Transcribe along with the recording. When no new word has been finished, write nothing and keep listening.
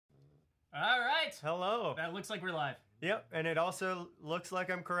All right. Hello. That looks like we're live. Yep, and it also looks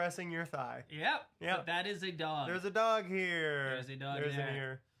like I'm caressing your thigh. Yep. Yep. But that is a dog. There's a dog here. There's a dog There's there. an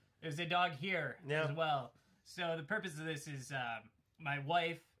ear. There's a dog here Yeah. as well. So the purpose of this is my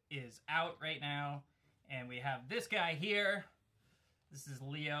wife is out right now, and we have this guy here. This is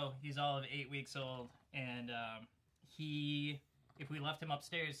Leo. He's all of 8 weeks old, and if we left him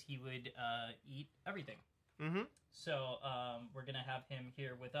upstairs, he would eat everything. Mm-hmm. So we're gonna have him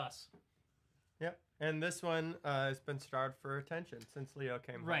here with us. Yep, and this one has been starved for attention since Leo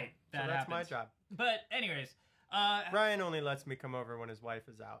came home. Right, So that's happens. my job. But anyways, Ryan only lets me come over when his wife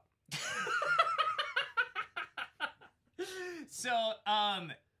is out. So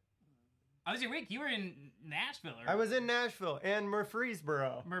I was your week. You were in Nashville. Or I was in Nashville and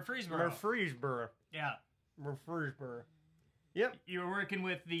Murfreesboro. Murfreesboro. Yeah. Murfreesboro. Yep. You were working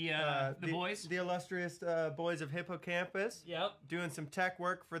with the boys. The illustrious boys of Hippocampus. Yep. Doing some tech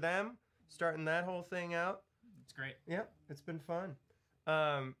work for them. Starting that whole thing out. It's great. Yep, it's been fun.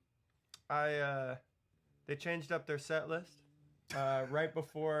 They changed up their set list right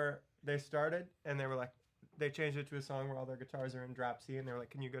before they started, and they were like, they changed it to a song where all their guitars are in drop C, and they were like,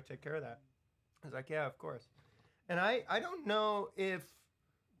 "Can you go take care of that?" I was like, "Yeah, of course." And I don't know if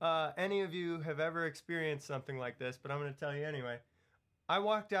any of you have ever experienced something like this, but I'm going to tell you anyway. I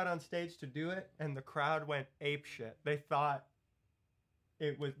walked out on stage to do it, and the crowd went apeshit. They thought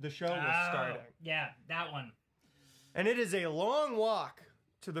the show was starting. Yeah, that one. And it is a long walk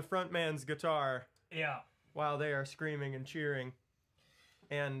to the front man's guitar. Yeah. While they are screaming and cheering.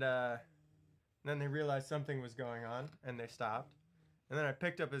 And then they realized something was going on, and they stopped. And then I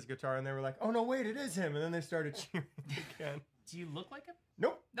picked up his guitar, and they were like, "Oh, no, wait, it is him." And then they started cheering again. Do you look like him?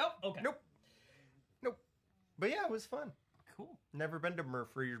 Nope. Nope. Okay. Nope. But yeah, it was fun. Cool. Never been to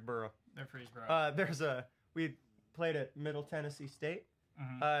Murfreesboro. Murfreesboro. We played at Middle Tennessee State.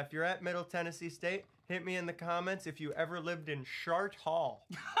 Mm-hmm. If you're at Middle Tennessee State, hit me in the comments if you ever lived in Shart Hall.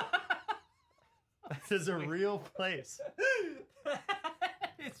 This is a real place.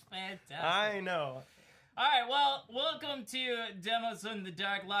 It's fantastic. I know. All right, well, welcome to Demos in the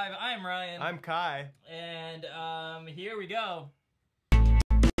Dark Live. I'm Ryan. I'm Kai. And here we go.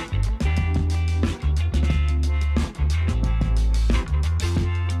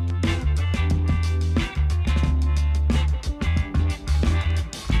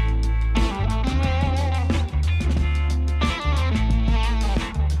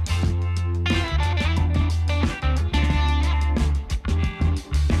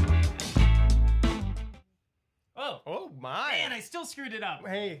 Oh my! Man, I still screwed it up.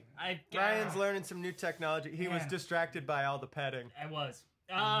 Hey, Ryan's learning some new technology. He was distracted by all the petting. I was.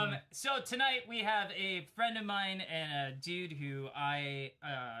 So tonight we have a friend of mine and a dude who I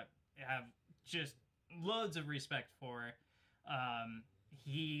have just loads of respect for.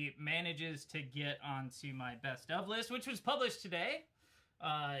 He manages to get onto my best of list, which was published today.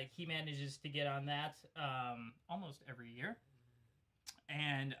 He manages to get on that almost every year.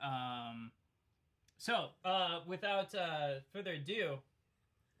 And so, without further ado,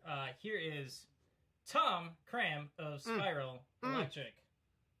 here is Tom Cram of Spiral Electric.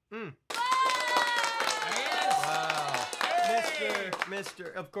 Wow. Hey!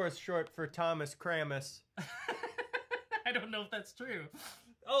 Mr. Of course, short for Thomas Cramus. I don't know if that's true.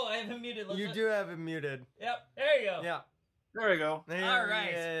 Oh, I have him muted. You do have him muted. Yep, there you go. Yeah. There we go. There All right.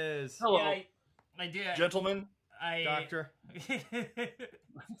 he is. Hello. Yeah, I do. Gentlemen. Doctor.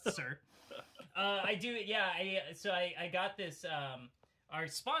 Sir. I do, yeah. I got this. Our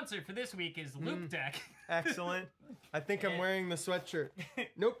sponsor for this week is Loop Deck. Excellent. I think I'm wearing the sweatshirt.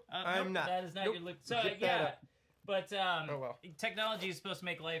 Nope, I'm not. That is not nope. your loop. So Get that yeah, up. but Oh, well. Technology is supposed to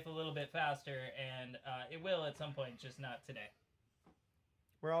make life a little bit faster, and it will at some point, just not today.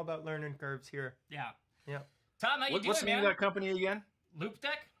 We're all about learning curves here. Yeah. Yep. Tom, how you doing, What's the name man? of that company again? Loop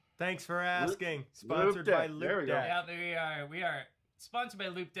Deck. Thanks for asking. Loop Sponsored Deck. by There Loop we go. Deck. Yeah, we are. We are sponsored by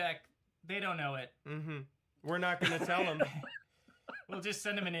Loop Deck. They don't know it. Mm-hmm. We're not going to tell them. We'll just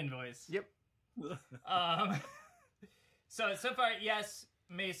send them an invoice. Yep. So far, yes,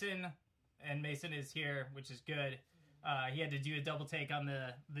 Mason, and Mason is here, which is good. He had to do a double take on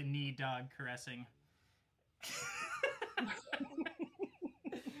the knee dog caressing.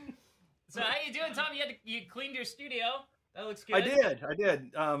 So how you doing, Tom? You cleaned your studio. That looks good. I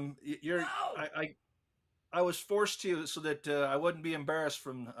did. Wow. I was forced to so that I wouldn't be embarrassed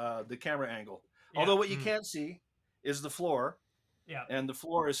from the camera angle. Yeah. Although what you can't see is the floor. Yeah. And the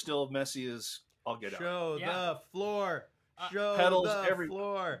floor is still messy as all get out. Show Yeah. the floor. Show pedals the everywhere.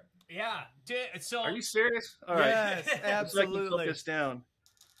 floor. Yeah. So Are you serious? All right. Yes, So I can absolutely. put this down.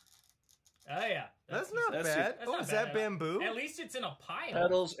 Oh yeah, That's not that's bad. That's Oh, not is bad that bamboo? At least it's in a pile.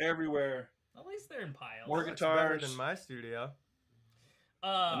 Pedals everywhere. At least they're in piles. More That's better guitars. than my studio.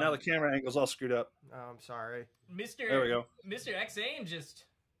 And now the camera angle's all screwed up. Oh, I'm sorry. Mr. There we go. Mr. X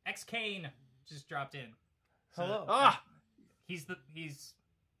Kane just dropped in. So Hello. Ah, he's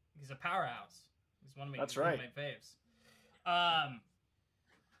a powerhouse. He's one of my That's one of right. my faves.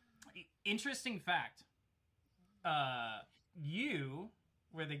 Interesting fact. You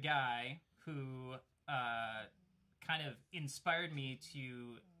were the guy who kind of inspired me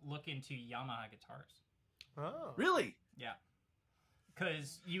to look into Yamaha guitars. Oh. really? Yeah.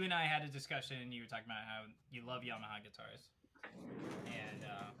 Because you and I had a discussion, and you were talking about how you love Yamaha guitars. And,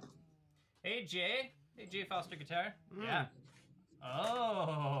 hey, Jay Foster Guitar. Mm. Yeah.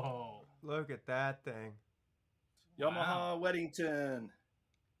 Oh. Look at that thing. Yamaha Weddington.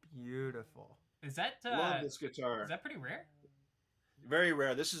 Beautiful. Is that, Love this guitar. is that pretty rare? Very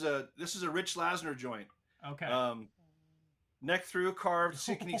rare. This is a Rich Lasner joint. Okay. Neck through, carved.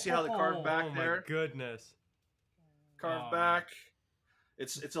 Can you see how the carved back Oh there? my goodness. Carved Oh, back.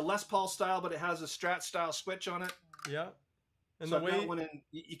 It's a Les Paul style, but it has a Strat style switch on it. Yeah. And So the I've got way one in,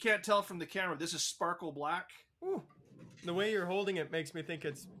 you can't tell from the camera. This is sparkle black. ooh, the way you're holding it makes me think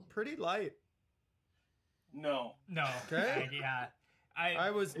it's pretty light. No. No. Okay. Yeah.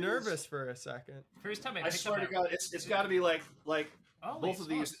 I was It nervous for a second. First time I I picked swear up to God, it's got to be like Holy both of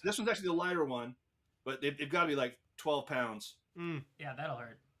these. smokes. This one's actually the lighter one, but they've got to be like 12 pounds. Mm, Yeah, that'll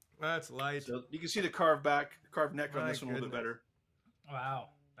hurt. that's light. So you can see the carved neck on My this one a little bit goodness. better. Wow.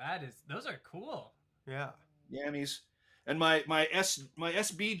 Those are cool. Yeah. Yammies. And my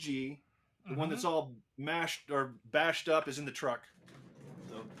SBG, the one that's all mashed or bashed up, is in the truck.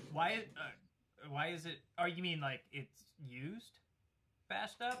 So Why is it? Oh, you mean like it's used,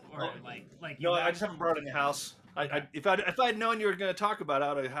 bashed up, or Oh, like? no, you I got- just haven't brought it in the house. Okay. If I'd known you were going to talk about it,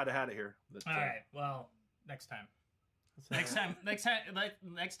 I'd have had it here. But, All right. Well, next time. Next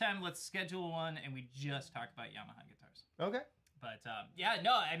time, let's schedule one and we just talk about Yamaha guitars. Okay. But yeah,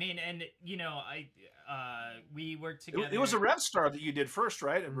 no, I mean, and you know, we worked together. It was a Rev Star that you did first,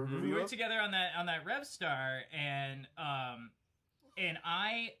 right? Mhm. We Review worked of? together on that Rev Star, and I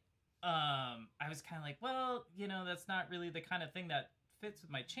was kind of like, well, you know, that's not really the kind of thing that fits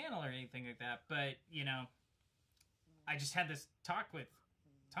with my channel or anything like that. But you know, I just had this talk with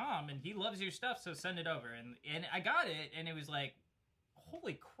Tom, and he loves your stuff, so send it over. And I got it, and it was like,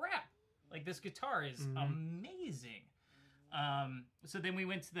 holy crap! Like this guitar is Mhm. amazing. So then we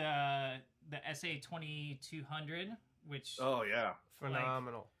went to the SA 2200, which Oh yeah.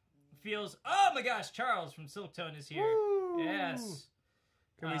 Phenomenal. feels. Oh my gosh, Charles from Silktone is here. Woo! Yes,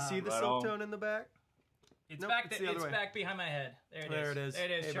 Can we see the Right silk on. tone in the back? it's Nope, back. it's the other It's way. back behind my head. There it is. There it is. There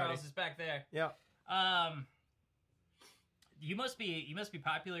it is. Hey, Charles buddy. is back there. Yeah. You must be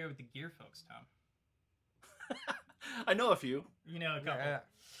popular with the gear folks, Tom. I know a few. You know a couple.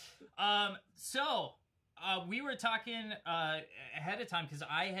 Yeah. So we were talking ahead of time because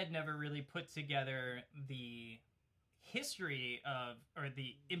I had never really put together the history of or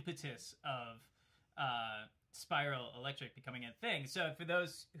the impetus of Spiral Electric becoming a thing. So for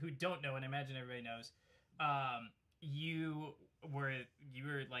those who don't know, and I imagine everybody knows, you were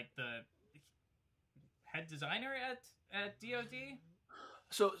like the head designer at DOD.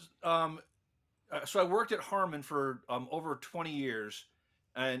 So so I worked at Harman for over 20 years,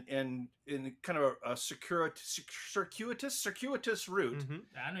 and in kind of a circuitous route. Mm-hmm.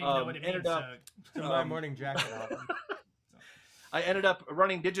 I don't even know what it means. ended up- So, To my morning jacket album. I ended up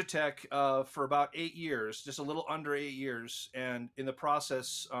running Digitech for about 8 years, just a little under 8 years, and in the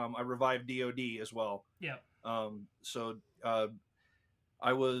process, I revived DOD as well. yeah. So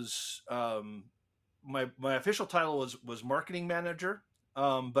I was my official title was marketing manager,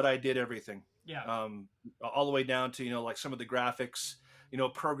 but I did everything, Yeah. all the way down to like some of the graphics,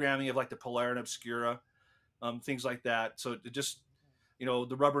 programming of like the Polar and Obscura, things like that. So it just the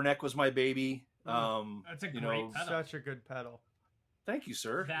Rubberneck was my baby. That's a great pedal. Such a good pedal. Thank you,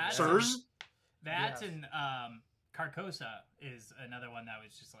 sir. That- Sirs. That Yes. and Carcosa is another one that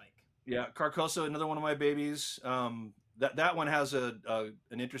was just like Yeah, Carcosa, another one of my babies. That one has an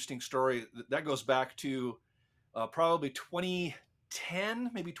interesting story that goes back to probably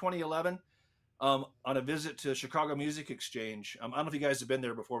 2010, maybe 2011, on a visit to Chicago Music Exchange. I don't know if you guys have been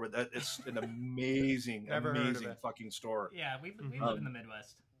there before, but it's an amazing, Never heard of amazing it. fucking store. yeah, we Mhm. live in the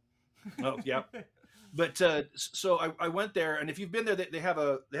Midwest. Oh, yeah. But so I went there, and if you've been there, they have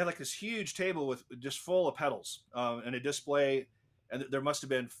like this huge table with just full of pedals and a display, and there must have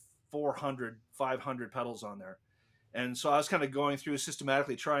been 400, 500 pedals on there. And so I was kind of going through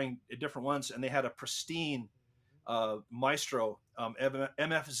systematically trying different ones, and they had a pristine Maestro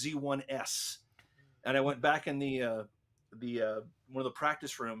MFZ1S, and I went back in the one of the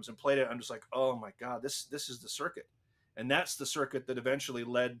practice rooms and played it. I'm just like, oh my god, this is the circuit, and that's the circuit that eventually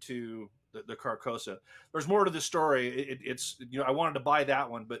led to the Carcosa. There's more to the story. It's I wanted to buy that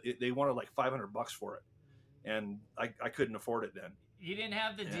one, but they wanted like $500 for it, and I couldn't afford it then. You didn't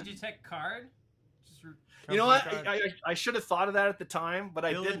have the Digitech card? You know what? I should have thought of that at the time, but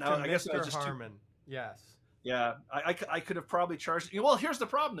I didn't. I guess I was just Harmon. Yes. Yeah, I could have probably charged. Well, here's the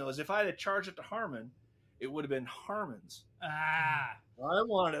problem though: is if I had charged it to Harmon, it would have been Harmon's. Ah. I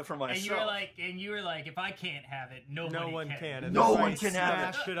wanted it for myself. And you were like, if I can't have it, no one can. And no one can have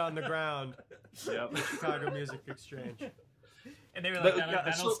it. Smashed it on the ground. Yep. Chicago Music Exchange. And they were like,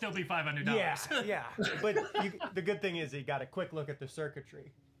 that'll still be $500. Yeah. But the good thing is he got a quick look at the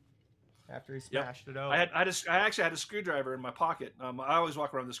circuitry after he smashed it over. I actually had a screwdriver in my pocket. I always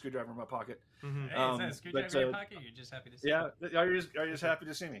walk around with a screwdriver in my pocket. Mm-hmm. Hey, is that a screwdriver in your pocket? You're just happy to see me? Yeah. Are you just happy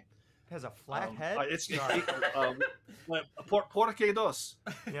to see me? It has a flat head? It's por que dos?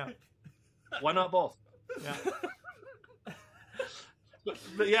 Yeah. Why not both? Yeah.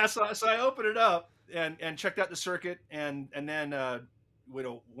 But yeah, so I opened it up and checked out the circuit, and then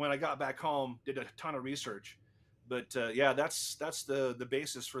when I got back home, did a ton of research. But that's the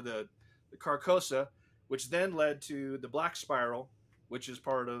basis for the Carcosa, which then led to the Black Spiral, which is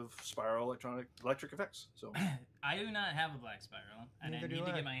part of Spiral Electric Effects. So I do not have a Black Spiral, and I need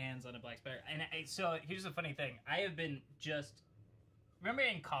to get my hands on a Black Spiral. And so here's the funny thing: I have been remember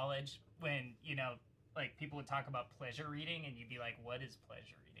in college when like people would talk about pleasure reading, and you'd be like, "What is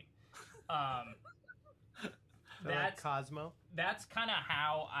pleasure reading?" That's like Cosmo. That's kind of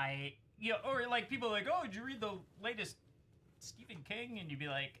how I or like people are like, "Oh, did you read the latest Stephen King?" And you'd be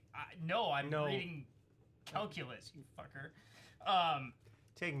like, "No, I'm reading calculus, you fucker."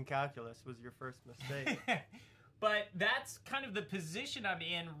 Taking calculus was your first mistake. But that's kind of the position I'm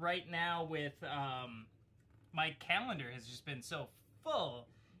in right now with my calendar has just been so full,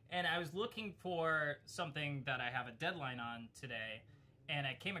 and I was looking for something that I have a deadline on today, and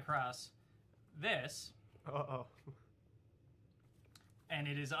I came across this. Uh-oh. And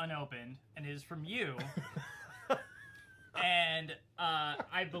it is unopened, and it is from you. And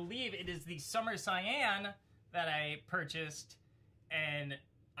I believe it is the Summer Cyan that I purchased, and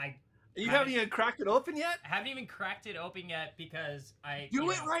you haven't even cracked it open yet? I haven't even cracked it open yet because I... Do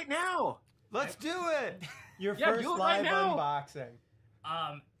it right now! Let's do it! Your first live unboxing.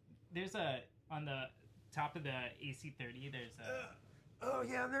 There's on the top of the AC30, there's a... Oh,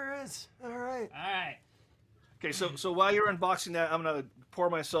 yeah, there is. All right. Okay, so while you're unboxing that, I'm going to pour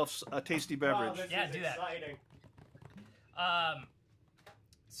myself a tasty beverage. Wow, yeah, do exciting. That.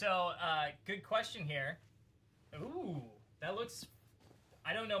 So, good question here. Ooh, that looks...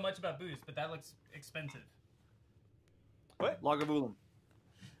 I don't know much about booze, but that looks expensive. What? Lagavulin.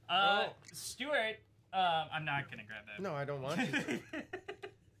 Stuart, I'm not going to grab that. No, I don't want to.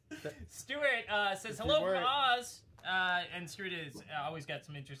 Stuart says, hello from Oz. And Stuart has always got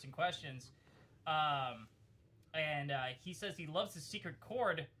some interesting questions. And he says he loves the secret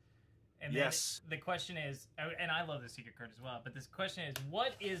chord. And then the question is, and I love the secret chord as well, but this question is,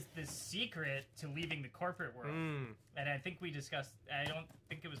 what is the secret to leaving the corporate world? And I think we discussed, I don't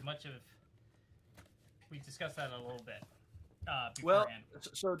think it was much of, we discussed that a little bit beforehand. Well,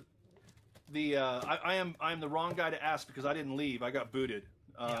 so the I'm the wrong guy to ask because I didn't leave. I got booted.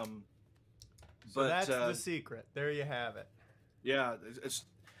 So that's the secret. There you have it. Yeah,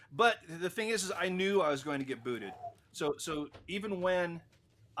 but the thing is I knew I was going to get booted. So even when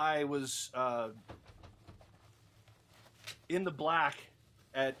I was in the black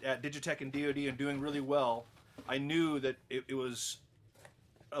at Digitech and DOD and doing really well, I knew that it was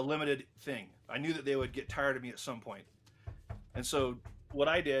a limited thing. I knew that they would get tired of me at some point. And so what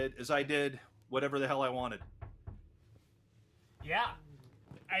I did is I did whatever the hell I wanted. Yeah,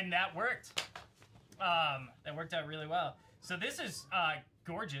 and that worked. That worked out really well. So this is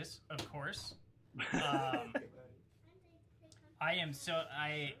gorgeous, of course. I am so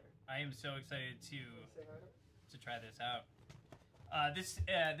excited to try this out. This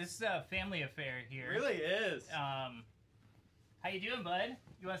is a family affair here. It really is. How you doing, bud?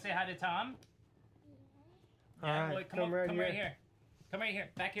 You want to say hi to Tom? Yeah, boy, come right here. Come right here.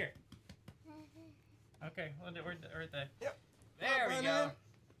 Back here. Okay, we're at the. Yep. There we go.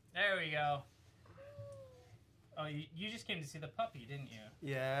 There we go. Oh, you just came to see the puppy, didn't you?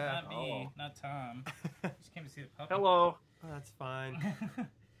 Yeah. Not me, not Tom. Just came to see the puppy. Hello. Oh, that's fine.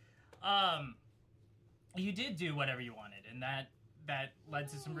 You did do whatever you wanted, and that led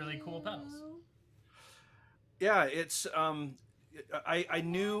to some really cool pedals. Yeah, it's I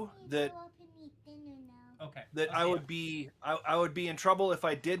knew that Okay. that Okay, I would I would be in trouble if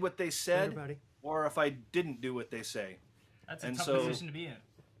I did what they said, Later, buddy. or if I didn't do what they say. That's a And tough so, position to be in.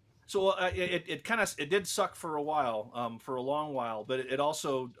 so it kind of, it did suck for a while, for a long while, but it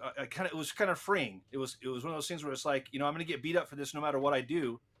also it was kind of freeing. It was one of those things where it's like, I'm going to get beat up for this no matter what I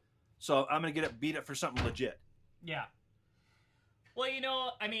do, so I'm going to get beat up for something legit. Yeah.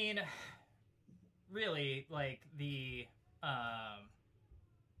 Well, I mean, really, like the, I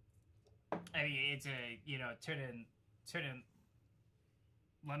mean, it's turning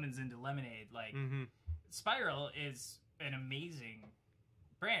lemons into lemonade. Like, Spiral is an amazing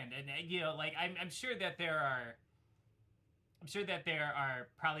brand, and like I'm sure that there are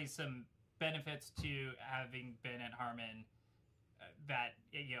probably some benefits to having been at Harman that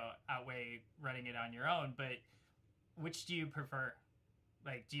outweigh running it on your own. But which do you prefer?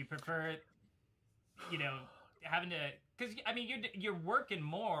 Like, do you prefer having to, because I mean you're working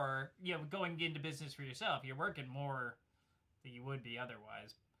more, going into business for yourself, you're working more than you would be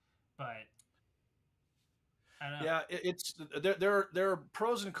otherwise, but I don't know. Yeah, it's there are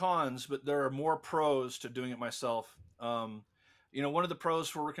pros and cons, but there are more pros to doing it myself. One of the pros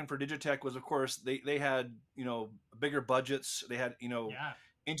for working for Digitech was, of course, they had bigger budgets. They had Yeah.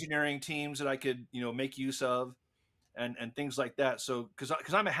 engineering teams that I could make use of, and things like that. So because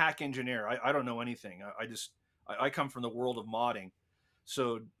I'm a hack engineer, I don't know anything. I come from the world of modding,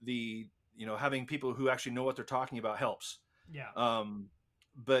 so the having people who actually know what they're talking about helps. Yeah.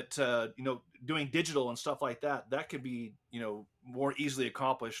 But doing digital and stuff like that could be more easily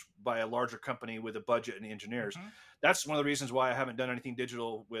accomplished by a larger company with a budget and engineers. Mm-hmm. That's one of the reasons why I haven't done anything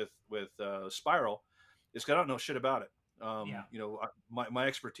digital with Spiral, is because I don't know shit about it. My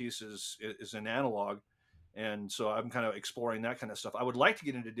expertise is in analog, and so I'm kind of exploring that kind of stuff. I would like to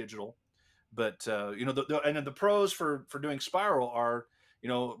get into digital, but and then the pros for doing Spiral are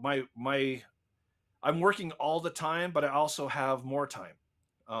I'm working all the time, but I also have more time.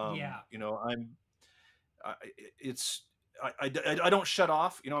 Yeah. I don't shut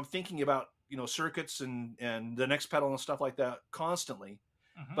off. I'm thinking about circuits and the next pedal and stuff like that constantly,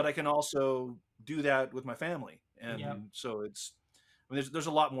 Mm-hmm. but I can also do that with my family, and so there's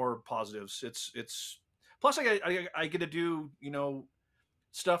a lot more positives. It's plus I get to do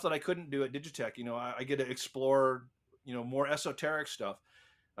stuff that I couldn't do at Digitech. I get to explore more esoteric stuff.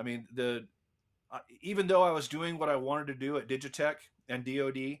 I mean, even though I was doing what I wanted to do at Digitech and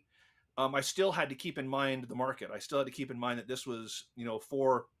DOD, I still had to keep in mind the market. I still had to keep in mind that this was,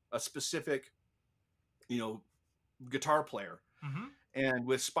 for a specific, guitar player. Mm-hmm. And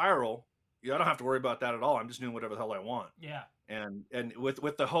with Spiral, I don't have to worry about that at all. I'm just doing whatever the hell I want. Yeah. And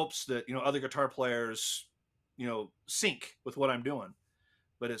with the hopes that other guitar players, sync with what I'm doing.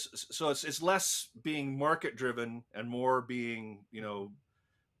 But it's less being market driven and more being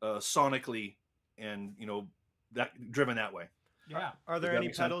sonically and that driven that way. Yeah. Are there that any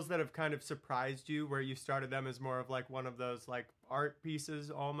make sense? pedals that have kind of surprised you, where you started them as more of like one of those like art pieces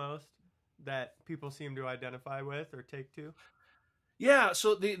almost that people seem to identify with or take to? Yeah,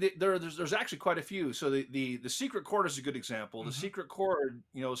 so there's actually quite a few. So the secret chord is a good example. Mhm. The secret chord,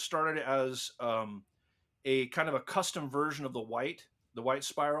 started as a kind of a custom version of the white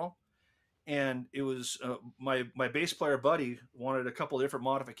Spiral, and it was my bass player buddy wanted a couple of different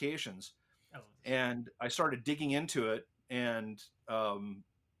modifications, and I started digging into it, and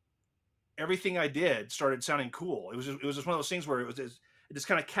everything I did started sounding cool. It was just one of those things where it just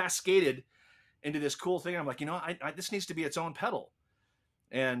kind of cascaded into this cool thing. I'm like, this needs to be its own pedal.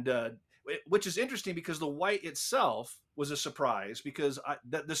 And which is interesting because the white itself was a surprise, because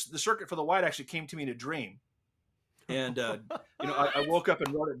the circuit for the white actually came to me in a dream, and I woke up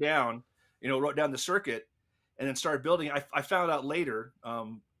and wrote it down, wrote down the circuit, and then started building. I found out later,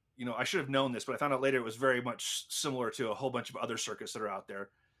 I should have known this, but I found out later it was very much similar to a whole bunch of other circuits that are out there,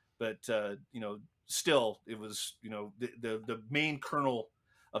 but still it was the main kernel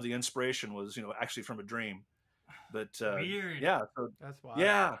of the inspiration was actually from a dream. But Weird. Yeah, so, That's wild.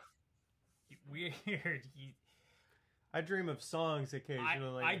 yeah. Weird. I dream of songs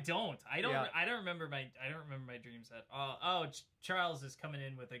occasionally. I don't Yeah. I don't remember my dreams at all. Oh, Charles is coming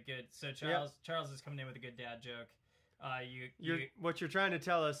in with a good. So Charles is coming in with a good dad joke. What you're trying to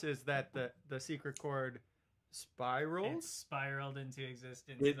tell us is that the secret chord spiraled. It spiraled into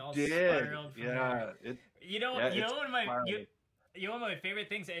existence. It all did. spiraled from Yeah. there. One of my favorite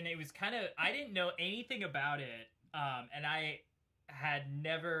things, and it was kind of, I didn't know anything about it, and I had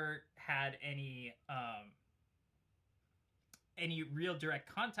never had any real direct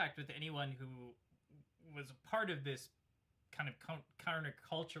contact with anyone who was a part of this kind of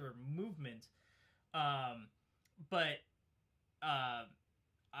counterculture movement, but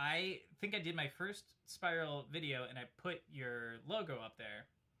I think I did my first Spiral video, and I put your logo up there.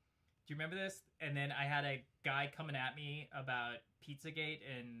 Do you remember this? And then I had a guy coming at me about Pizzagate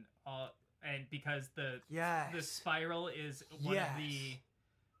and all, and because the Spiral is one of the,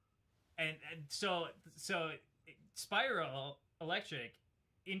 and so Spiral Electric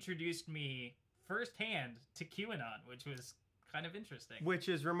introduced me firsthand to QAnon, which was kind of interesting. Which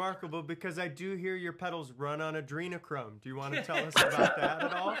is remarkable because I do hear your pedals run on adrenochrome. Do you want to tell us about that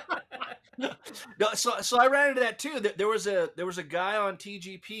at all? No, so I ran into that too. There was a guy on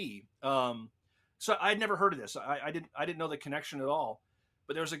TGP. So I'd never heard of this. I didn't know the connection at all.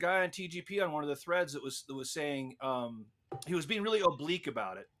 But there was a guy on TGP on one of the threads that was saying he was being really oblique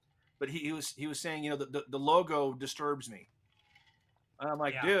about it. But he was saying, the logo disturbs me. And I'm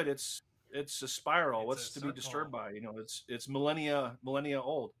like, dude, it's a spiral. What's to be disturbed by? It's millennia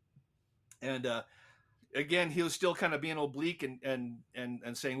old. And again, he was still kind of being oblique and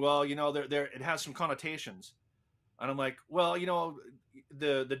saying, well, there it has some connotations. And I'm like, well,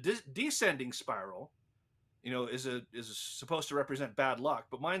 the descending spiral, is supposed to represent bad luck,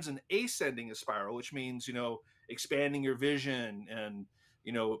 but mine's an ascending spiral, which means expanding your vision and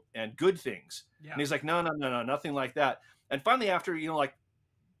good things. Yeah. And he's like, no, nothing like that. And finally, after like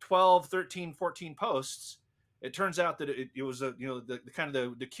 12, 13, 14 posts, it turns out that it was the kind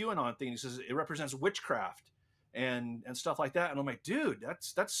of the QAnon thing. He says it represents witchcraft and stuff like that. And I'm like, dude,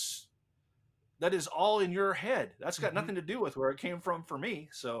 that is all in your head. That's got nothing to do with where it came from for me.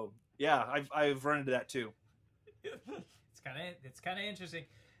 So yeah, I've run into that too. It's kind of interesting.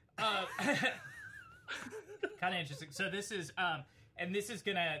 Kind of interesting. So this is and this is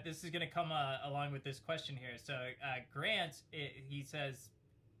gonna come along with this question here. So Grant, he says,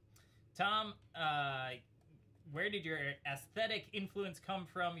 Tom, where did your aesthetic influence come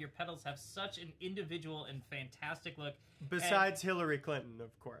from? Your pedals have such an individual and fantastic look. Besides Hillary Clinton,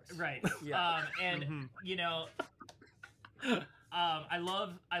 of course. Right. Yeah. I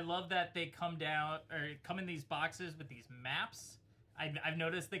love that they come in these boxes with these maps. I've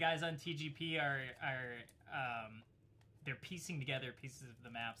noticed the guys on TGP are they're piecing together pieces of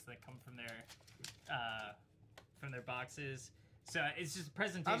the maps that come from their boxes. So it's just a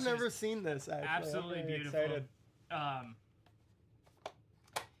presentation. I've never seen this, actually. Absolutely beautiful. Excited.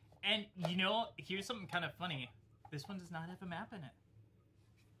 And here's something kind of funny. This one does not have a map in it.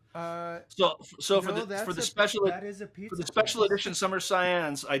 So for the special edition Summer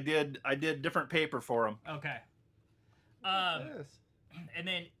Cyans, I did different paper for them. Okay. And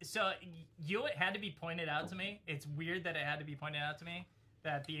then it had to be pointed out to me. It's weird that it had to be pointed out to me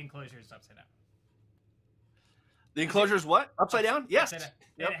that the enclosure is upside down. The enclosure is what? Upside down? Yes.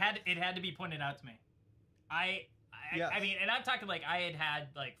 Yep. It had to be pointed out to me. I mean, and I'm talking like I had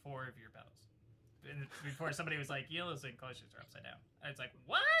like 4 of your pedals before somebody was like, those enclosures are upside down. And it's like,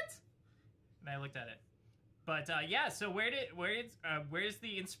 what? And I looked at it. But yeah, so where's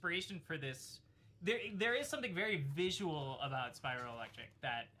the inspiration for this? There is something very visual about Spiral Electric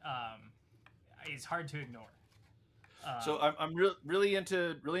that is hard to ignore. So I'm really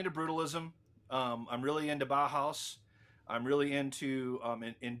into brutalism. I'm really into Bauhaus. I'm really into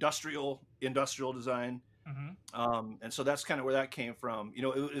industrial design. Mm-hmm. And so that's kind of where that came from.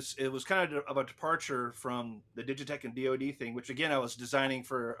 It was kind of a departure from the Digitech and DOD thing, which again I was designing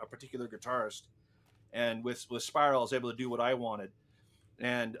for a particular guitarist, and with Spiral I was able to do what I wanted.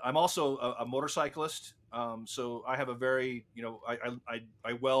 And I'm also a motorcyclist, so I have a very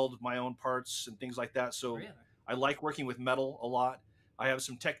I weld my own parts and things like that. So really? I like working with metal a lot. I have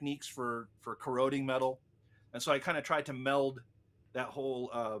some techniques for corroding metal, and so I kind of tried to meld that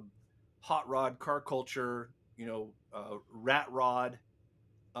whole hot rod car culture, rat rod,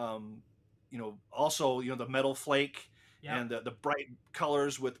 also the metal flake, and the bright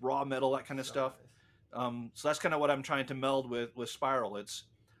colors with raw metal, that kind of stuff. Nice. So that's kind of what I'm trying to meld with Spiral.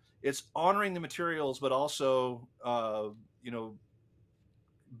 It's honoring the materials, but also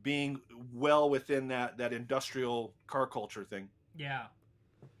being well within that industrial car culture thing. Yeah.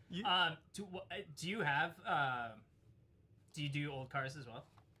 Do you do old cars as well?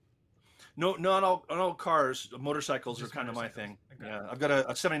 No, not all cars. Motorcycles just are kind of my thing. Okay. Yeah, I've got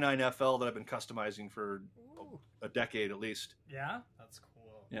a 79 FL that I've been customizing for a decade at least. Yeah, that's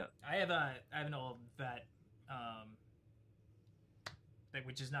cool. Yeah, I have an old Vet,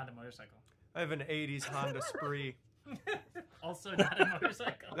 which is not a motorcycle. I have an 80s Honda Spree. Also not a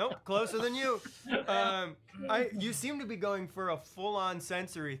motorcycle. Nope, closer than you. You seem to be going for a full-on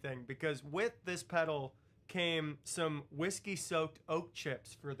sensory thing, because with this pedal came some whiskey-soaked oak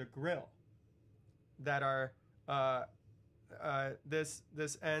chips for the grill that are this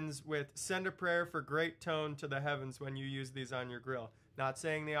ends with, send a prayer for great tone to the heavens when you use these on your grill. Not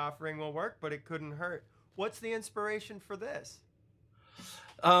saying the offering will work, but it couldn't hurt. What's the inspiration for this?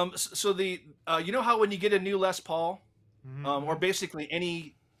 So the you know how when you get a new Les Paul, Mm-hmm. or basically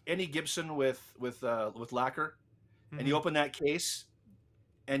any Gibson with lacquer, and you open that case,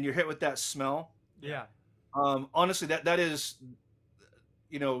 and you're hit with that smell. Yeah. Honestly, that is,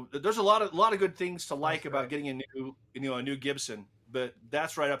 there's a lot of good things to like about right. getting a new Gibson, but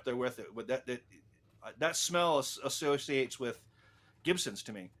that's right up there with it. With that smell associates with Gibsons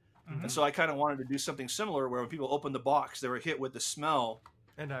to me. Mhm. And so I kind of wanted to do something similar where when people opened the box, they were hit with the smell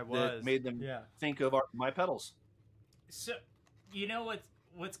And I that made them Yeah. think of my pedals. So,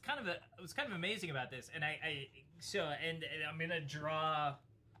 what's kind of amazing about this, and and I'm gonna draw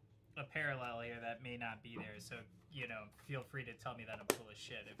a parallel here that may not be there. So feel free to tell me that I'm full of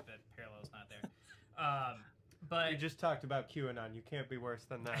shit if that parallel's not there. But You just talked about QAnon. You can't be worse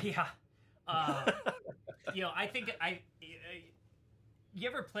than that. yeah, I think you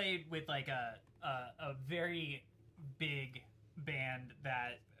ever played with like a very big band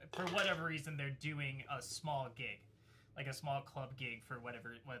that for whatever reason they're doing a small gig, like a small club gig for whether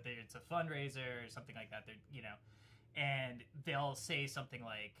it's a fundraiser or something like that. And they'll say something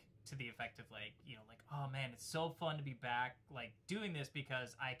like to the effect of like, oh man, it's so fun to be back like doing this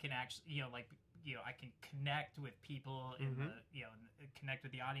because I can actually I can connect with people in Mhm. the connect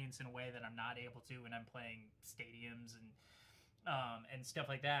with the audience in a way that I'm not able to when I'm playing stadiums and stuff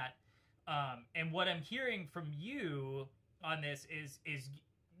like that. And what I'm hearing from you on this is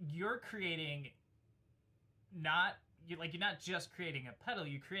you're creating you're not just creating a pedal,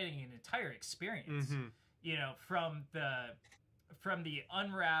 you're creating an entire experience. Mm-hmm. From the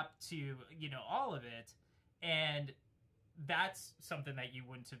unwrap to all of it, and that's something that you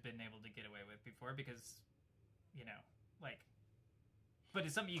wouldn't have been able to get away with before because but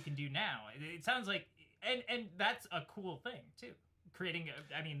it's something you can do now. It sounds like and that's a cool thing too, creating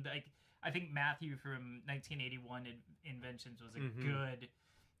I think Matthew from 1981 Inventions was a Mhm. good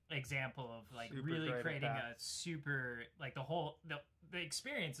example of like Super really great at creating that. a super like the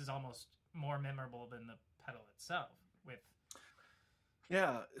experience is almost more memorable than the pedal itself with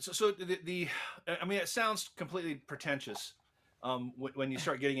Yeah. So it sounds completely pretentious when you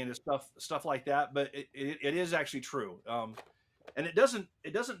start getting into stuff like that, but it is actually true. And it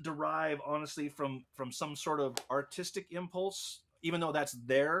doesn't derive honestly from some sort of artistic impulse, even though that's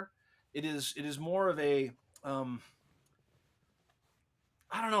there. It is more of a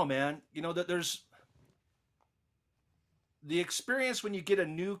I don't know, man. That there's the experience when you get a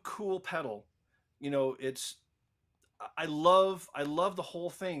new cool pedal. It's I love the whole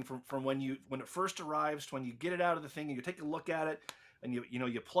thing from when it first arrives to when you get it out of the thing and you take a look at it and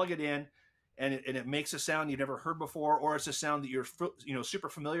you plug it in and it makes a sound you've never heard before, or it's a sound that you're super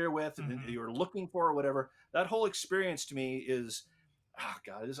familiar with and Mhm. you're looking for or whatever. That whole experience to me is, oh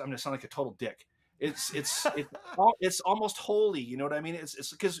God, I'm gonna sound like a total dick. It's almost holy. You know what I mean?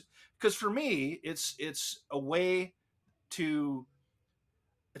 It's because for me it's a way to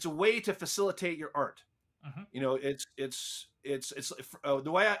facilitate your art. Mhm. It's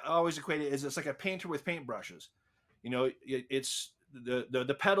the way I always equate it is it's like a painter with paintbrushes. It's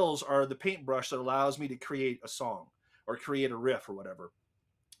the pedals are the paintbrush that allows me to create a song or create a riff or whatever.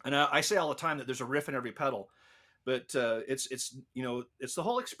 And I say all the time that there's a riff in every pedal, but it's the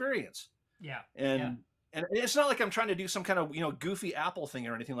whole experience. Yeah. And it's not like I'm trying to do some kind of goofy Apple thing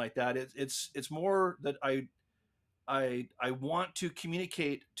or anything like that. It's more that I want to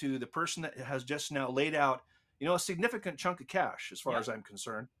communicate to the person that has just now laid out, a significant chunk of cash, as far as I'm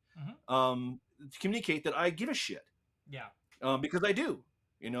concerned, to communicate that I give a shit. Yeah. Because I do,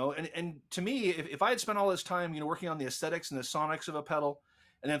 and to me, if I had spent all this time, working on the aesthetics and the sonics of a pedal,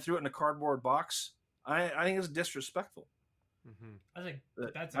 and then threw it in a cardboard box, I think it's disrespectful. Mm-hmm.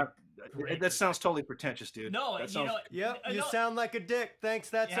 That sounds totally pretentious, dude. No, that sounds, Yep, you no. sound like a dick. Thanks,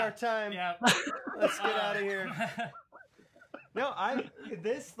 that's our time. Yeah. Let's get out of here. No, I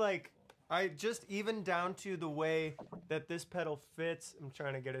just even down to the way that this pedal fits. I'm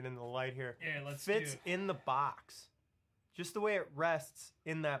trying to get it in the light here. Yeah, let's fits do it. in the box. Just the way it rests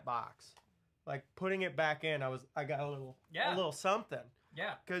in that box. Like putting it back in, I got a little something.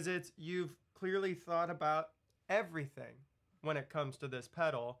 Yeah. Because you've clearly thought about everything when it comes to this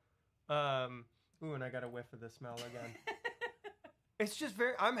pedal. Ooh, and I got a whiff of the smell again. It's just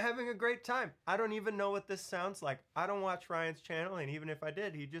I'm having a great time. I don't even know what this sounds like. I don't watch Ryan's channel, and even if I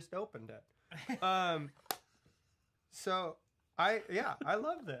did, he just opened it. So I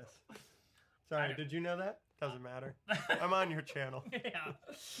love this. Sorry, did you know that? Doesn't matter. I'm on your channel.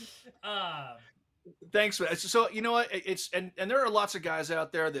 Yeah. Thanks. So you know what? It's and there are lots of guys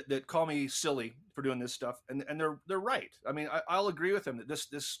out there that call me silly for doing this stuff, and they're right. I mean, I'll agree with them that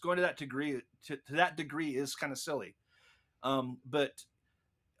this going to that degree to that degree is kind of silly. But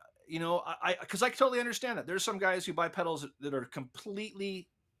you know, I because I totally understand that there's some guys who buy pedals that are completely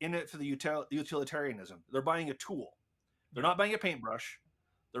in it for the utilitarianism. They're buying a tool. They're not buying a paintbrush.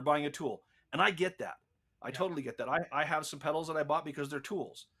 They're buying a tool, and I get that. I totally get that. I have some pedals that I bought because they're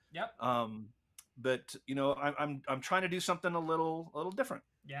tools. Yep. But you know, I'm trying to do something a little different.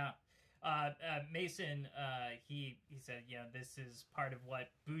 Yeah. Mason, he said, you know, this is part of what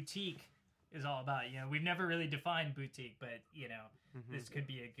boutique is all about. You know, we've never really defined boutique, but you know, this could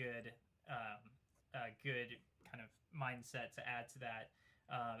be a good kind of mindset to add to that.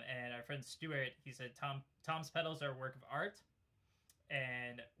 And our friend Stuart, he said, Tom's pedals are a work of art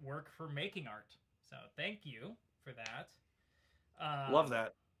and work for making art. So thank you for that. Love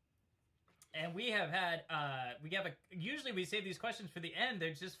that. And we have had, usually we save these questions for the end.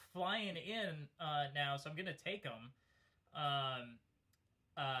 They're just flying in now, so I'm going to take them.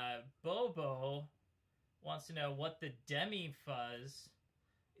 Bobo wants to know what the Demi Fuzz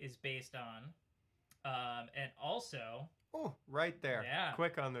is based on. And also... Oh, right there. Yeah.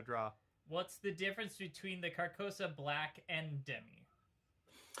 Quick on the draw. What's the difference between the Carcosa Black and Demi?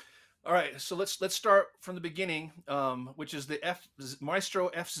 All right, so let's start from the beginning, which is the Maestro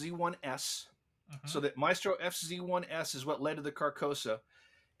FZ1S. So the Maestro FZ1S is what led to the Carcosa.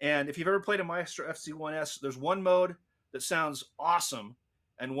 And if you've ever played a Maestro FZ1S, there's one mode that sounds awesome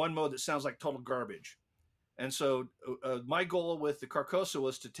and one mode that sounds like total garbage. And so my goal with the Carcosa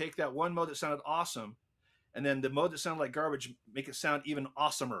was to take that one mode that sounded awesome, and then the mode that sounded like garbage, make it sound even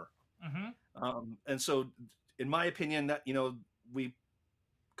awesomer. And so, in my opinion, that we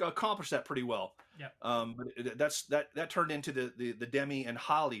accomplished that pretty well. Yeah. But that turned into the Demi and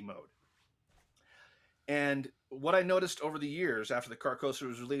Holly mode. And what I noticed over the years after the Carcosa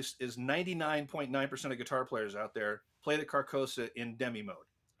was released is 99.9% of guitar players out there play the Carcosa in Demi mode,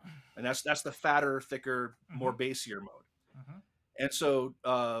 and that's the fatter, thicker, more bassier mode. And so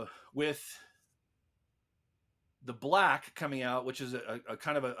with the Black coming out, which is a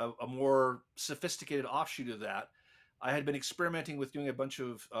kind of a more sophisticated offshoot of that, I had been experimenting with doing a bunch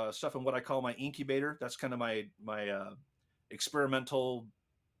of stuff in what I call my incubator. That's kind of my experimental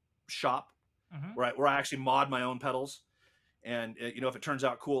shop where I actually mod my own pedals. And if it turns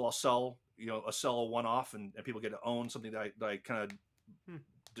out cool, I'll sell a one-off, and people get to own something that I kind of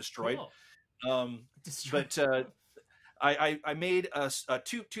destroyed. Cool. But I made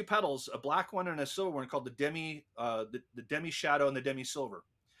two pedals, a black one and a silver one, called the Demi, the Demi Shadow and the Demi Silver.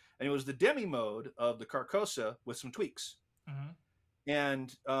 And it was the Demi mode of the Carcosa with some tweaks.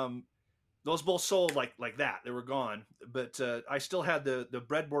 And those both sold like that. They were gone. But I still had the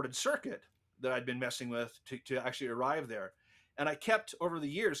breadboarded circuit that I'd been messing with to actually arrive there. And I kept, over the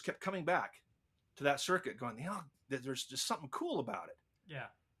years, coming back to that circuit going, there's just something cool about it. Yeah.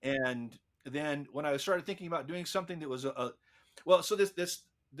 And then when I started thinking about doing something that was so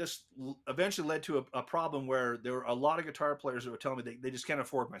this eventually led to a problem where there were a lot of guitar players that were telling me they just can't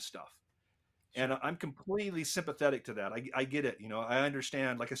afford my stuff. And I'm completely sympathetic to that. I get it. I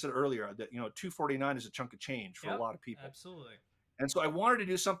understand, like I said earlier, that, $249 is a chunk of change for a lot of people. Absolutely. And so I wanted to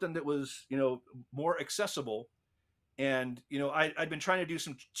do something that was, more accessible. And, I'd been trying to do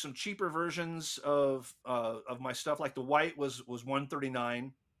some cheaper versions of my stuff. Like the white was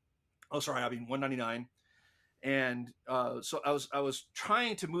 $139. Oh, sorry. $199. And so I was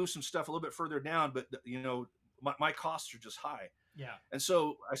trying to move some stuff a little bit further down, but my costs are just high. Yeah. And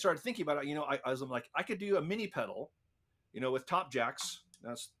so I started thinking about it. I'm like, I could do a mini pedal, with top jacks.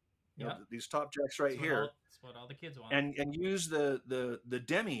 That's these top jacks right here. That's what all the kids want. And use the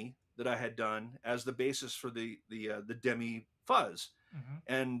Demi that I had done as the basis for the Demi Fuzz.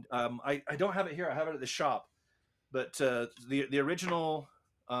 And I don't have it here. I have it at the shop, but the original.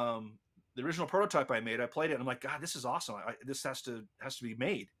 The original prototype I made, I played it, and I'm like, God, this is awesome. This has to be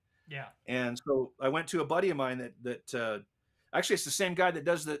made. Yeah. And so I went to a buddy of mine that actually it's the same guy that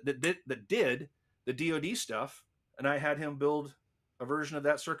did the DOD stuff, and I had him build a version of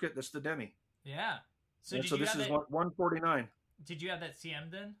that circuit that's the Demi. Yeah. So this is $149. Did you have that CM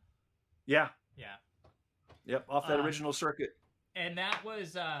then? Yeah. Yeah. Yep, off that original circuit. And that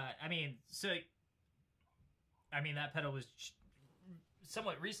was, that pedal was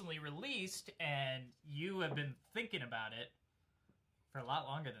somewhat recently released, and you have been thinking about it for a lot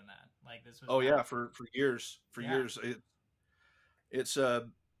longer than that. Like this was for years. Years. It's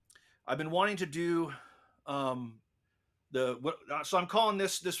I've been wanting to do so I'm calling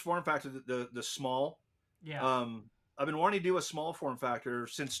this form factor the small. Yeah. I've been wanting to do a small form factor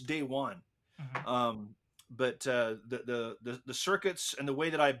since day one. But the circuits and the way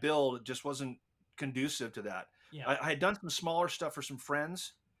that I build just wasn't conducive to that. Yeah. I had done some smaller stuff for some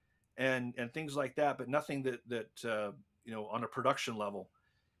friends and things like that, but nothing that on a production level.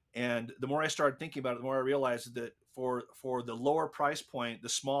 And the more I started thinking about it, the more I realized that for the lower price point, the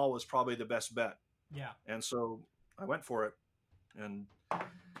small was probably the best bet. Yeah. And so I went for it, and it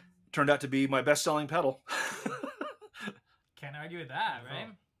turned out to be my best-selling pedal. Can't argue with that, right?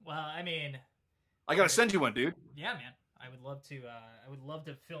 Well, I mean, I gotta send you one, dude. Yeah, man. I would love to. I would love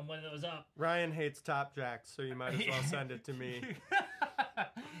to film one of those up. Ryan hates top jacks, so you might as well send it to me.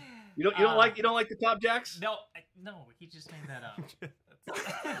 You don't like the top jacks? No, he just made that up.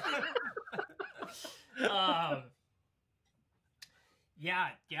 Yeah.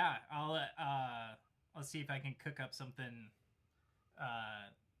 I'll see if I can cook up something.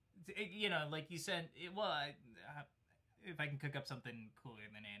 Like you said. If I can cook up something cooler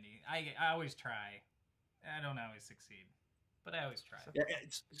than Andy, I always try. I don't always succeed, but I always try.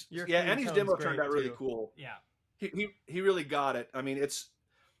 Yeah, Andy's demo turned out really cool. Yeah, he really got it. I mean, it's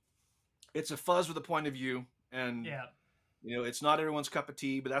a fuzz with a point of view, and it's not everyone's cup of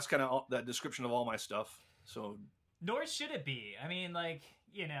tea, but that's kind of that description of all my stuff. So nor should it be. I mean, I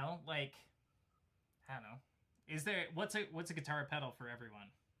don't know. Is there what's a guitar pedal for everyone?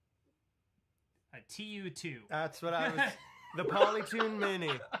 A TU2. That's what I was. The Polytune Mini.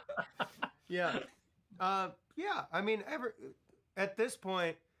 Yeah. Yeah. I mean, at this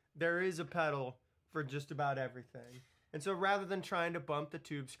point, there is a pedal for just about everything. And so rather than trying to bump the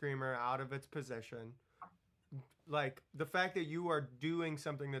Tube Screamer out of its position, like the fact that you are doing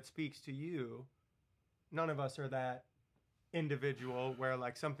something that speaks to you, none of us are that individual where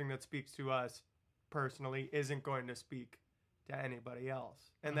like something that speaks to us personally isn't going to speak to anybody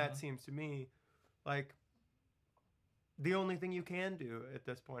else. And that seems to me like the only thing you can do at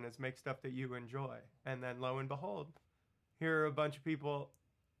this point is make stuff that you enjoy. And then lo and behold, here are a bunch of people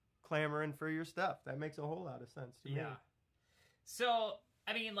clamoring for your stuff. That makes a whole lot of sense to me. Yeah. So,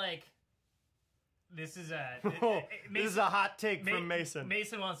 I mean, this is a... this is a hot take from Mason.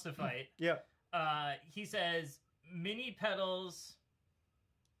 Mason wants to fight. Yeah. He says, mini pedals...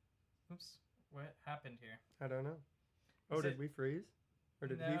 Oops. What happened here? I don't know. Oh, did we freeze? Or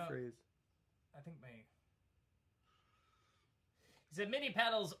did he freeze? I think He said, mini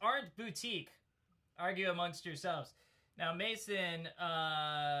pedals aren't boutique. Argue amongst yourselves. Now, Mason,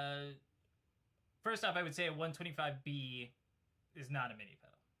 first off, I would say a 125B is not a mini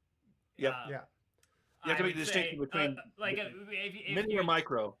pedal. Yeah. You have to make the distinction between mini or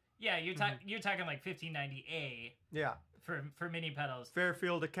micro. Yeah, you're talking like 1590A. Yeah. For mini pedals.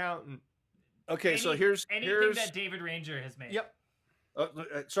 Fairfield accountant. Okay, so here's anything that David Ranger has made. Yep.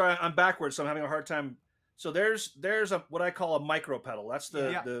 Sorry, I'm backwards, so I'm having a hard time. So there's what I call a micro pedal. That's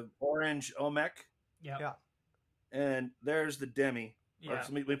the orange Olmec. Yeah. And there's the Demi. Yeah.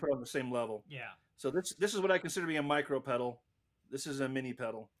 So we put it on the same level. Yeah. So this is what I consider to be a micro pedal. This is a mini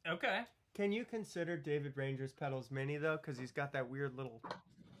pedal. Okay. Can you consider David Ranger's pedals mini though? Because he's got that weird little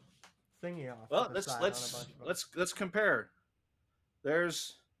thingy off. Well, let's compare.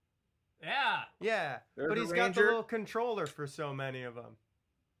 There's. Yeah. But he's got the little controller for so many of them.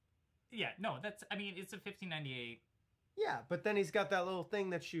 Yeah, no, it's a 1598. Yeah, but then he's got that little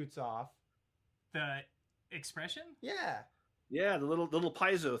thing that shoots off. The expression? Yeah. Yeah, the little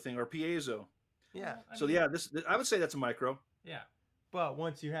piezo thing or piezo. Yeah. Well, this I would say that's a micro. Yeah. But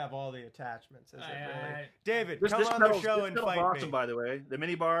once you have all the attachments, is it really? David, come on the show and fight awesome, me. By the way, the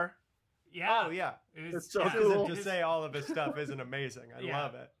mini bar. Yeah. Oh yeah. It's so this cool. isn't to say all of his stuff isn't amazing. I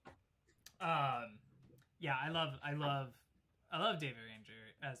love it. Yeah, I love David Ranger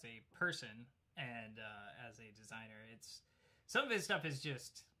as a person and as a designer. It's some of his stuff is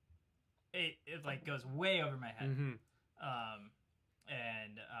just it like goes way over my head. Mm-hmm.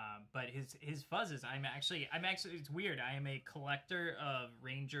 But his fuzzes, I'm actually it's weird. I am a collector of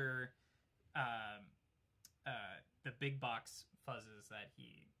Ranger the big box fuzzes that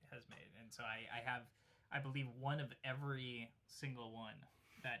he has made, and so I have, I believe, one of every single one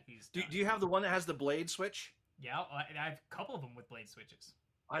that he's done. Do you have the one that has the blade switch? Yeah, I have a couple of them with blade switches.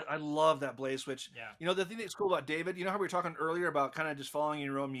 I love that blade switch. Yeah. You know, the thing that's cool about David, you know how we were talking earlier about kind of just following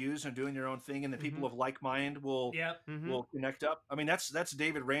your own muse and doing your own thing, and the people of like mind will connect up. I mean, that's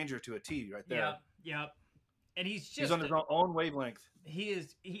David Ranger to a T right there. Yep. And he's on his own wavelength.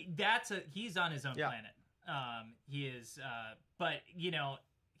 He's on his own planet. He is, but you know,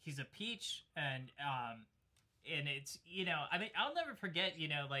 he's a peach, and it's, you know, I mean, I'll never forget, you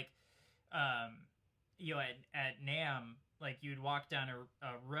know, like, you know, at NAMM, like you'd walk down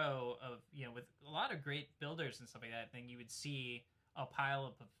a row of, you know, with a lot of great builders and stuff like that, then you would see a pile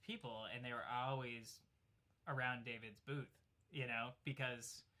up of people, and they were always around David's booth, you know,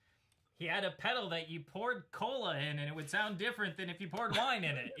 because he had a pedal that you poured cola in, and it would sound different than if you poured wine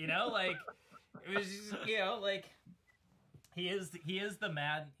in it, you know, like it was just, you know, like he is the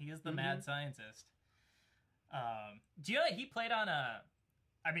mad scientist. Do you know that he played on I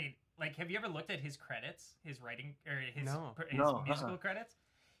mean, like, have you ever looked at his credits, his writing or his musical credits?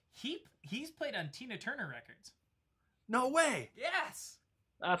 He's played on Tina Turner records. No way. Yes.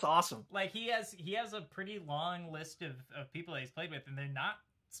 That's awesome. Like he has a pretty long list of people that he's played with, and they're not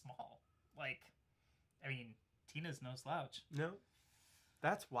small. Like, I mean, Tina's no slouch. No,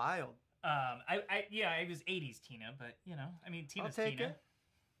 that's wild. It was 80s Tina, but you know, I mean, Tina's I'll take Tina. it.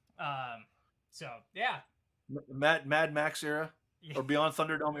 So yeah. Mad Max era or Beyond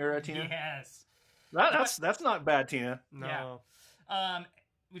Thunderdome era Tina. Yes. That's not bad, Tina. No. Yeah.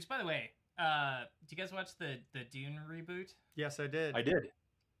 Which, by the way, did you guys watch the Dune reboot? Yes, I did. I did.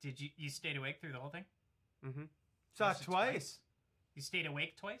 Did you stayed awake through the whole thing? Mm-hmm. Saw it twice. You stayed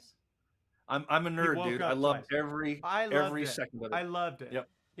awake twice? I'm a nerd, dude. I loved every second of it. I loved it. Yep.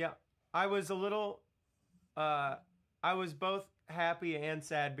 Yeah. I was a little I was both happy and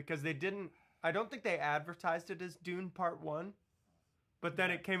sad because I don't think they advertised it as Dune Part 1. But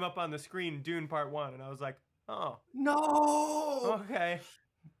then it came up on the screen, Dune Part 1, and I was like, oh. No. Okay.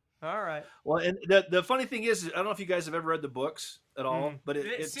 All right. Well, and the funny thing is, I don't know if you guys have ever read the books at all, but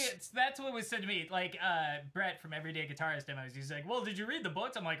that's what was said to me. Like Brett from Everyday Guitarist Demos, he's like, "Well, did you read the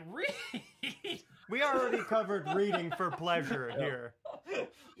books?" I'm like, "Read." We already covered reading for pleasure here.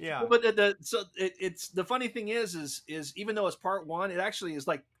 Yeah. But it's the funny thing is even though it's Part 1, it actually is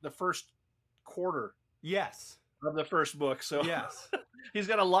like the first quarter. Yes. Of the first book, so yes, he's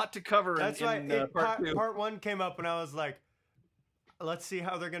got a lot to cover. That's in Part 2. Part 1 came up, and I was like, let's see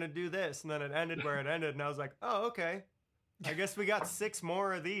how they're gonna do this, and then it ended where it ended, and I was like, oh, okay, I guess we got 6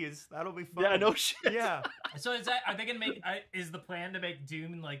 more of these. That'll be fun. Yeah, no shit. Yeah. So are they gonna make? Is the plan to make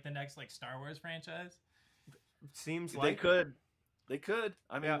Dune like the next like Star Wars franchise? Seems like they could.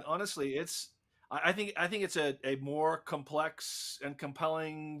 I mean, honestly, I think it's a more complex and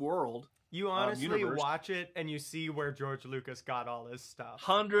compelling world. You honestly watch it and you see where George Lucas got all his stuff.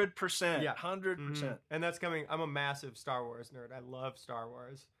 100%. Yeah. 100%. Mm-hmm. And that's coming. I'm a massive Star Wars nerd. I love Star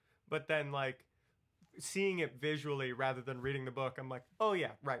Wars. But then, like, seeing it visually rather than reading the book, I'm like, oh,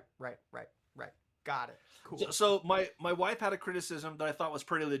 yeah, right. Got it. Cool. So my wife had a criticism that I thought was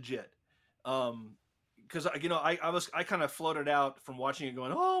pretty legit. Because, you know, I kind of floated out from watching it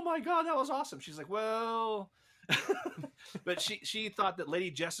going, oh, my God, that was awesome. She's like, well... but she thought that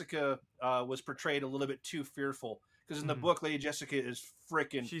Lady Jessica was portrayed a little bit too fearful because in the book Lady Jessica is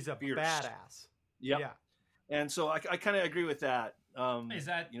freaking she's a fierce. badass. Yep. Yeah, and so I kind of agree with that. Is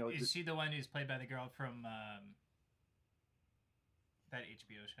she the one who's played by the girl from that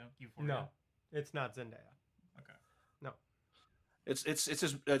HBO show Euphoria? No, it's not Zendaya. Okay, no,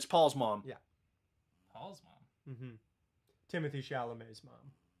 it's Paul's mom. Yeah, Paul's mom. Mm-hmm. Timothy Chalamet's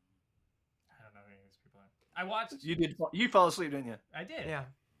mom. I don't know who these people are. I watched. You did. You fell asleep, didn't you? I did. Yeah,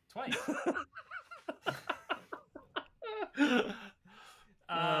 twice. You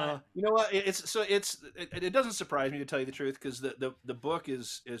know what? It doesn't surprise me to tell you the truth because the book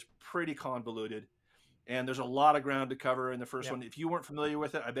is pretty convoluted, and there's a lot of ground to cover in the first one. If you weren't familiar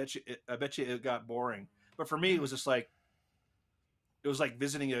with it, I bet you it got boring. But for me, it was just like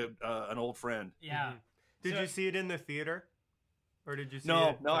visiting an old friend. Yeah. Mm-hmm. Did you see it in the theater? Or did you see no,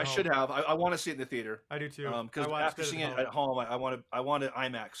 it? No, I should have. I want to see it in the theater. I do too. Because after seeing it at home, I want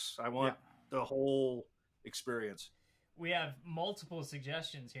IMAX. I want the whole experience. We have multiple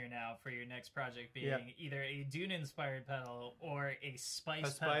suggestions here now for your next project being either a Dune-inspired pedal or a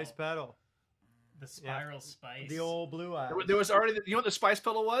spice pedal. The spiral spice. The old blue eye. There was already... You know what the spice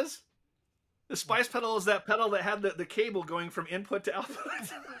pedal was? The spice pedal is that pedal that had the cable going from input to output.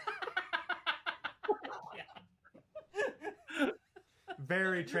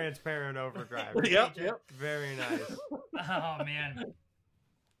 Very transparent overdrive. Yep. Very nice. Oh man.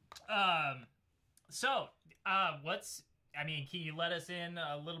 So, can you let us in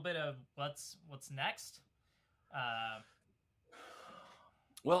a little bit of what's next?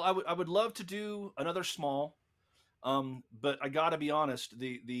 Well, I would love to do another small, but I got to be honest,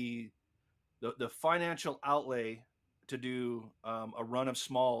 the financial outlay to do a run of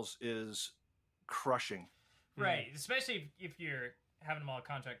smalls is crushing. Right, especially if you're having them all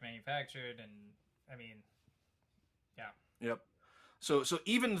contract manufactured, and I mean, yeah. Yep. So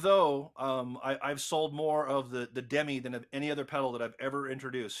even though I've sold more of the Demi than of any other pedal that I've ever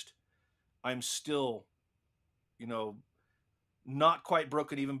introduced, I'm still, not quite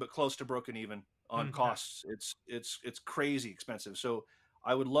broken even, but close to broken even on Mhm. costs. It's crazy expensive. So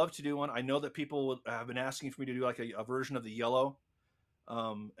I would love to do one. I know that people have been asking for me to do like a version of the yellow,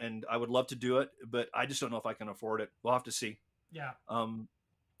 and I would love to do it, but I just don't know if I can afford it. We'll have to see. Yeah.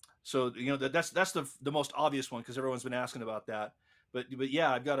 So that's the most obvious one because everyone's been asking about that. But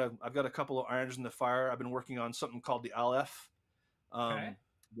yeah, I've got a couple of irons in the fire. I've been working on something called the Aleph, Okay.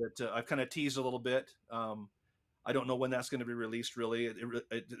 that I've kind of teased a little bit. I don't know when that's going to be released. Really,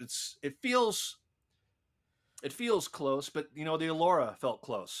 it feels close, but the Allura felt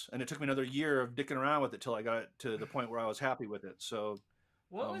close, and it took me another year of dicking around with it till I got it to the point where I was happy with it. So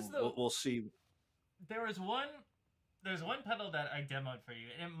What was we'll see. There's one pedal that I demoed for you,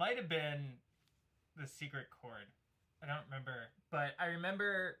 and it might have been the secret chord. I don't remember, but I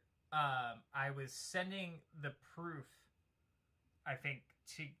remember I was sending the proof, I think,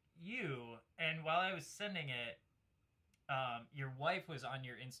 to you, and while I was sending it, your wife was on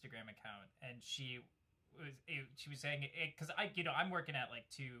your Instagram account, and she was saying it because I'm working at like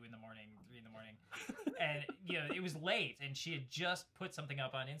 2 in the morning, 3 in the morning, and it was late, and she had just put something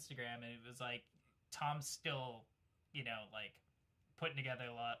up on Instagram, and it was like Tom's still like putting together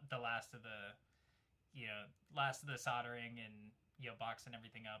the last of the soldering and boxing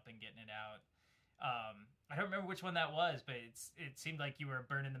everything up and getting it out. I don't remember which one that was, but it seemed like you were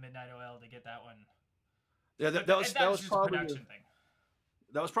burning the midnight oil to get that one. Yeah, that was just probably a production thing.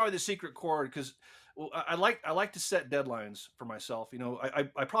 That was probably the secret chord because I like to set deadlines for myself.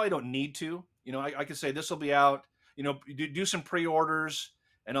 I probably don't need to. I could say this will be out. Do some pre-orders,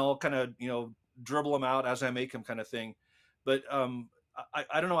 and I'll kind of dribble them out as I make them, kind of thing. But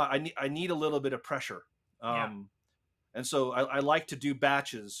I don't know. I need a little bit of pressure. And so I like to do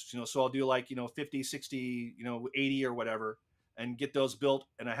batches. So I'll do like 50, 60, 80 or whatever, and get those built.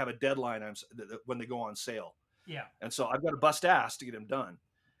 And I have a deadline when they go on sale. Yeah. And so I've got to bust ass to get them done.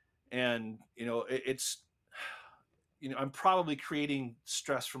 And it's I'm probably creating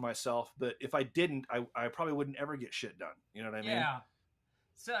stress for myself, but if I didn't, I probably wouldn't ever get shit done. You know what I mean? Yeah.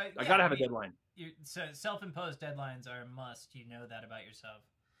 So I gotta have a deadline. So self-imposed deadlines are a must. You know that about yourself.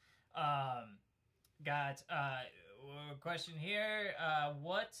 Got a question here.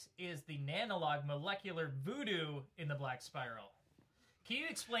 What is the nanologue molecular voodoo in the Black Spiral? Can you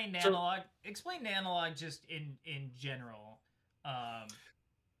explain nanologue? Explain nanologue just in general.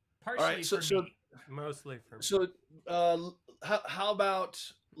 Partially for me. Mostly for me. So how about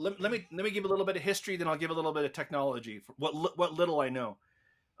let me give a little bit of history, then I'll give a little bit of technology for what little I know.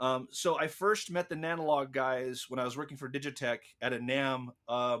 So I first met the nanologue guys when I was working for Digitech at a NAMM.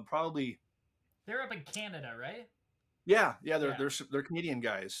 Probably they're up in Canada, right? Yeah, they're Canadian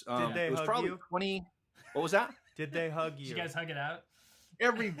guys. Did they it was hug probably you? 20. What was that? Did they hug you? Did you guys hug it out?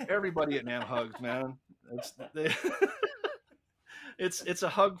 Everybody at NAMM hugs, man. It's a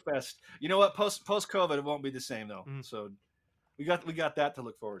hug fest. You know what? Post COVID, it won't be the same though. So we got that to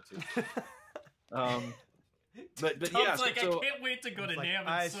look forward to. But Tom's yeah, like, so I can't wait to go to Like, NAMM.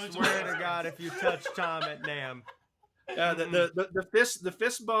 I swear to God, if you touch Tom at NAMM. The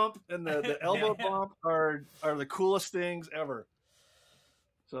fist bump and the elbow bump are the coolest things ever.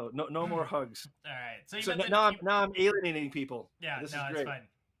 So no more hugs. All right. So now I'm alienating people. Yeah, this no, is it's great.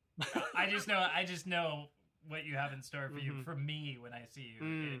 fine. I just know what you have in store for you, for me, when I see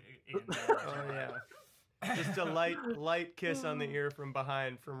you. Oh yeah. Just a light kiss on the ear from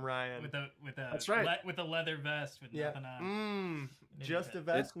behind from Ryan. With a That's right. With a leather vest with nothing on. Just a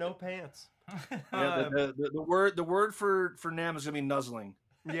vest, no pants. Yeah, the word for NAMM is gonna be nuzzling.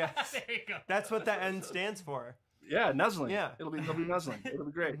 Yes. There you go. That's what the N stands for. Yeah, nuzzling. Yeah. It'll be nuzzling. It'll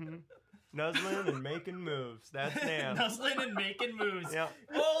be great. Nuzzling and making moves. That's NAMM. Nuzzling and making moves. Yeah.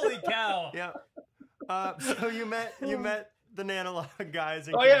 Holy cow. Yeah. So you met the nanologue guys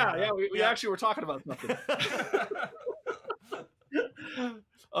in Oh Canada. yeah. We actually were talking about something.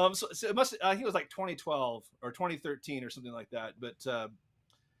 So it must. I think it was like 2012 or 2013 or something like that. But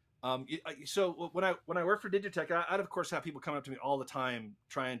so when I worked for Digitech, I'd of course have people come up to me all the time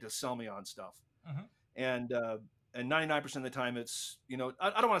trying to sell me on stuff, and 99% of the time it's I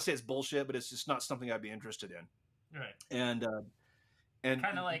don't want to say it's bullshit, but it's just not something I'd be interested in. Right. And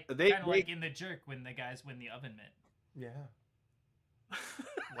kind of like in The Jerk when the guys win the oven mitt. Yeah.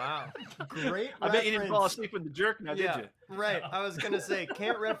 Wow. Great. I bet you didn't fall asleep in The Jerk now, did you? Right. I was going to say,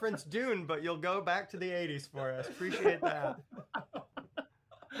 can't reference Dune, but you'll go back to the 80s for us. Appreciate that.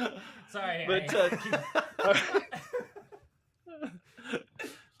 Sorry. But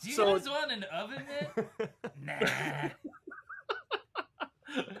do you guys want an oven mitt? Nah.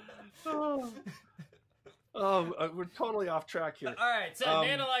 We're totally off track here. All right, so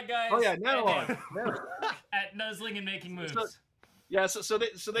nanologue guys. Oh yeah, nanologue. At nuzzling and making moves. Yeah, so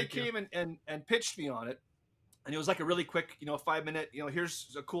they came and pitched me on it, and it was like a really quick, 5-minute,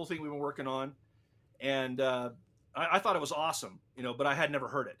 here's a cool thing we've been working on, and I thought it was awesome, but I had never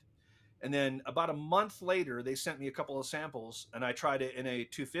heard it. And then about a month later, they sent me a couple of samples, and I tried it in a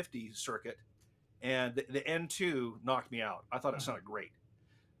 250 circuit, and the N2 knocked me out. I thought it sounded great,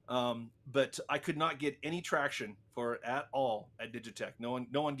 but I could not get any traction for it at all at Digitech. No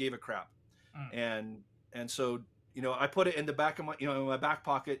one gave a crap, and so I put it in the back of my in my back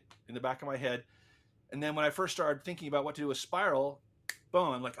pocket, in the back of my head, and then when I first started thinking about what to do with Spiral,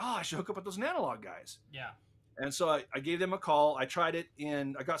 boom, I'm like, oh, I should hook up with those analog guys. Yeah. And so I gave them a call. I tried it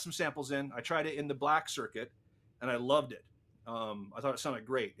I got some samples in. I tried it in the black circuit, and I loved it. I thought it sounded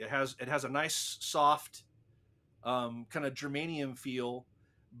great. It has a nice, soft, kind of germanium feel,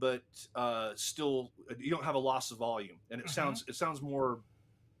 but still you don't have a loss of volume, and it sounds more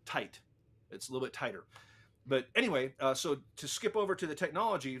tight. It's a little bit tighter. But anyway, so to skip over to the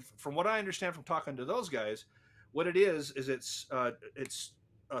technology, from what I understand from talking to those guys, what it is it's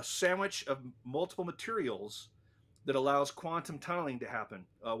a sandwich of multiple materials that allows quantum tunneling to happen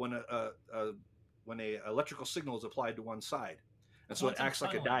when a electrical signal is applied to one side, and so it acts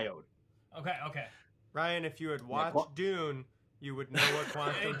like a diode. Okay. Ryan, if you had watched Dune, you would know what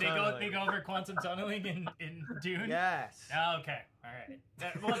quantum tunneling. They go over quantum tunneling in Dune. Yes. Oh, okay. All right.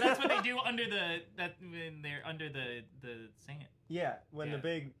 Well, that's what they do when they're under the sand. Yeah, when the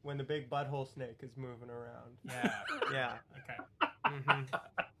big butthole snake is moving around. Yeah. Yeah. Okay.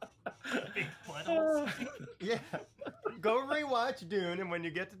 Big butthole snake. Yeah. Go rewatch Dune, and when you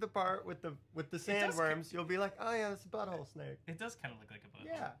get to the part with the sandworms, you'll be like, oh yeah, it's a butthole snake. It does kind of look like a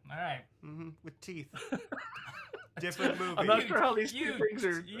butthole. Yeah. All right. With teeth. Different movie. I'm not sure how these two things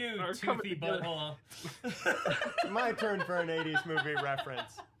are coming toothy together. butthole. My turn for an 80s movie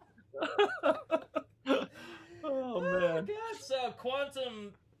reference. Oh man. So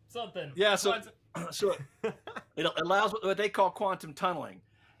quantum something. Yeah. So it allows what they call quantum tunneling,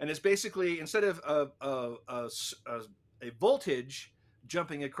 and it's basically instead of a voltage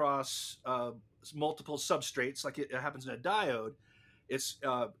jumping across multiple substrates like it happens in a diode, it's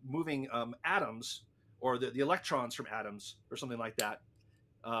moving atoms or the electrons from atoms or something like that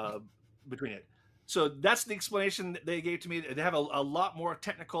between it. So that's the explanation that they gave to me. They have a lot more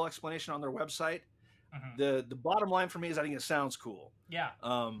technical explanation on their website. The bottom line for me is I think it sounds cool. Yeah.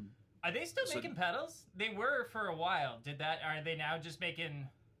 Are they still making pedals? They were for a while. Are they now just making?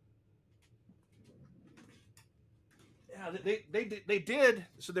 Yeah, they did.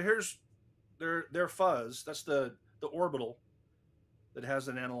 So here's their fuzz. That's the orbital that has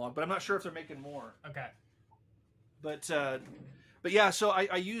an analog, but I'm not sure if they're making more. Okay. But yeah, so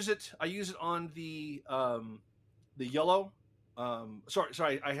I use it on the yellow.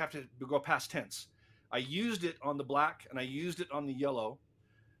 Sorry, I have to go past tense. I used it on the black and I used it on the yellow.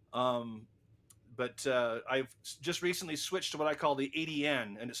 But I've just recently switched to what I call the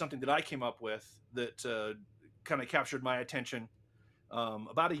ADN, and it's something that I came up with that kind of captured my attention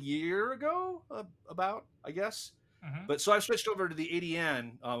about a year ago, I guess. But so I've switched over to the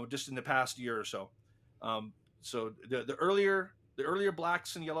ADN just in the past year or so. So the earlier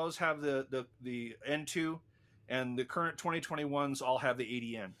blacks and yellows have the N2, and the current 2021s all have the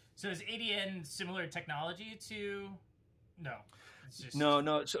ADN. So is ADN similar technology to? No. It's just...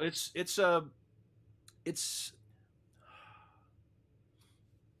 No. So it's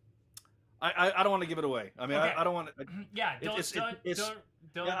I don't want to give it away. I mean, okay. I don't want to. Yeah,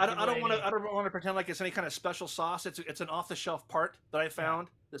 don't. I don't want to pretend like it's any kind of special sauce. It's an off the shelf part that I found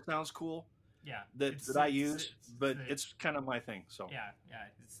that sounds cool. Yeah, that I use, but it's kind of my thing. So yeah,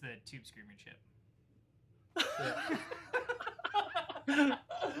 it's the Tube Screamer chip.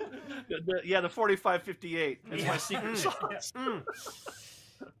 The 4558 is my secret sauce.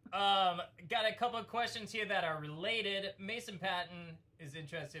 Got a couple of questions here that are related. Mason Patton is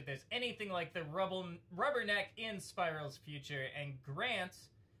interested if there's anything like the rubberneck in Spiral's future, and Grant,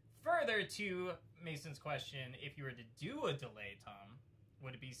 further to Mason's question, if you were to do a delay, Tom,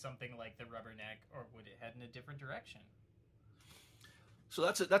 would it be something like the rubberneck, or would it head in a different direction? So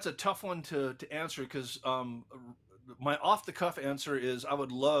that's a tough one to answer, because my off the cuff answer is I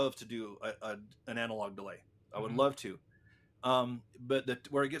would love to do an analog delay. I would love to. But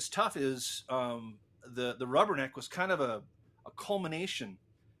where it gets tough is the rubberneck was kind of a culmination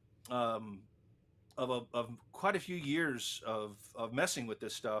of quite a few years of messing with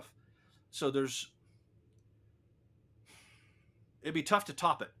this stuff. So it'd be tough to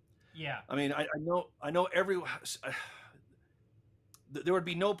top it. Yeah. I mean, I know there would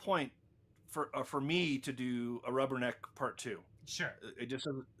be no point for me to do a rubberneck part 2. Sure. It just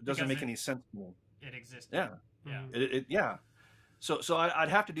doesn't make any sense to me. It existed. Yeah. Yeah. Yeah. So I'd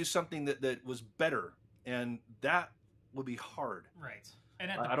have to do something that was better, and that would be hard. Right.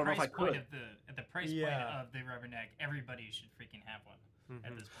 And at the I don't know if price I point could. of the price point Yeah. of the rubberneck, everybody should freaking have one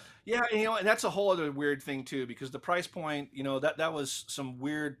at this point. Yeah, and, and that's a whole other weird thing too, because the price point, that was some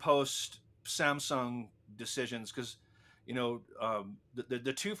weird post Samsung decisions, because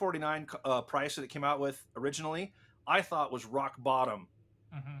the 249 price that it came out with originally, I thought was rock bottom.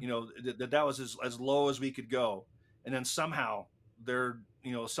 That was as low as we could go, and then somehow they're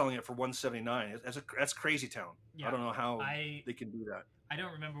selling it for 179. That's crazy town. Yeah. I don't know how they can do that. I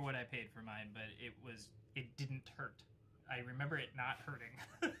don't remember what I paid for mine, but it didn't hurt. I remember it not hurting.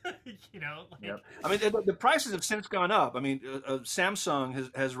 Yeah. I mean, the prices have since gone up. I mean, Samsung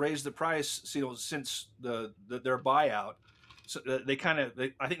has raised the price, since their buyout. So I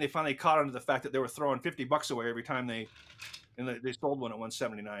think they finally caught on to the fact that they were throwing $50 away every time they sold one at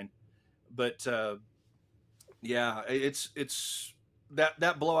 179. But yeah, it's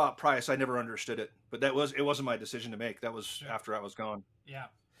that blowout price. I never understood it, but it wasn't my decision to make. That was after I was gone. Yeah.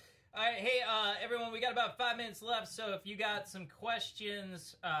 All right, hey everyone, we got about 5 minutes left, so if you got some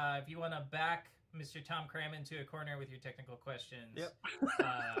questions, if you want to back Mr. Tom Cram into a corner with your technical questions, Yep.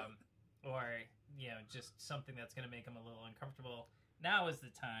 or just something that's going to make him a little uncomfortable, now is the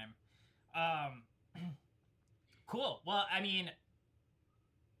time. Cool. Well, I mean,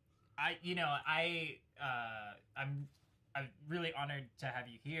 I'm really honored to have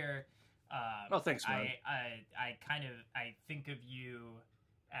you here. Oh, thanks, man. I think of you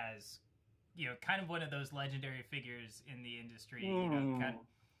as kind of one of those legendary figures in the industry.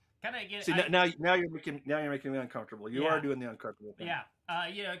 See, now you're making me uncomfortable. You are doing the uncomfortable thing. Yeah.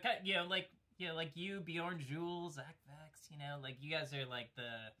 Like you, Bjorn Jules, Zach Vex. Like you guys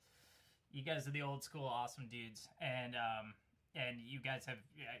are the old school awesome dudes, and you guys have.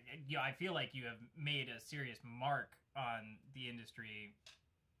 I feel like you have made a serious mark on the industry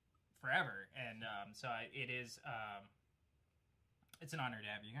forever, and it's an honor to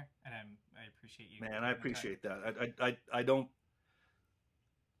have you here, and I appreciate you. Man, I appreciate that. I don't.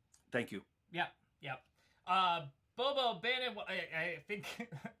 Thank you. Yeah. Bobo Bannon, I think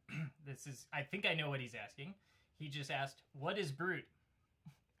I think I know what he's asking. He just asked, "What is brute?"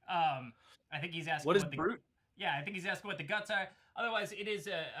 I think he's asking what is brute. Yeah, I think he's asking what the guts are. Otherwise, it is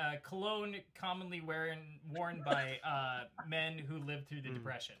a cologne commonly worn by men who lived through the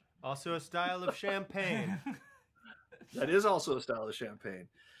Depression. Also a style of champagne. That is also a style of champagne.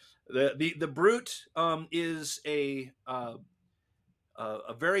 The brute is a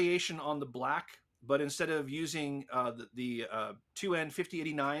variation on the black, but instead of using the 2N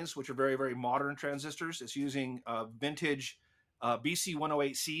 5089s, which are very, very modern transistors, it's using vintage BC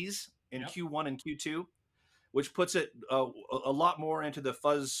 108Cs in Q1 and Q2, which puts it a lot more into the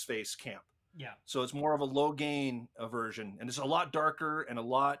fuzz space camp. Yeah. So it's more of a low gain version, and it's a lot darker and a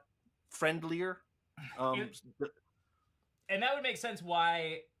lot friendlier. And that would make sense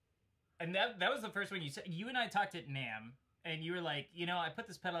why. And that was the first one you said. You and I talked at NAMM, and you were like, I put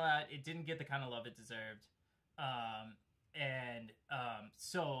this pedal out. It didn't get the kind of love it deserved.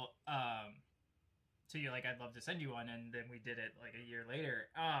 So you're like, I'd love to send you one. And then we did it like a year later.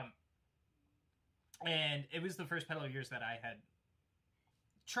 And it was the first pedal of yours that I had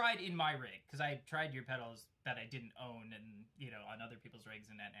tried in my rig, because I had tried your pedals that I didn't own and, on other people's rigs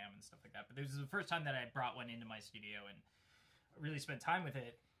and at NAMM and stuff like that. But this was the first time that I brought one into my studio and really spent time with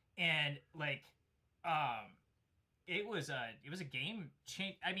it. And it was a game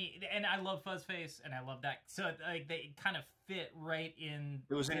change. I mean, and I love Fuzz Face, and I love that. So like they kind of fit right in.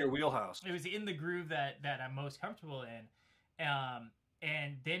 It was in your wheelhouse. It was in the groove that I'm most comfortable in.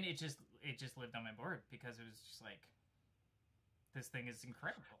 And then it just lived on my board, because it was just like, this thing is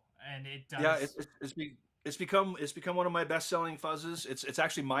incredible, and it does. Yeah, it's become one of my best selling fuzzes. It's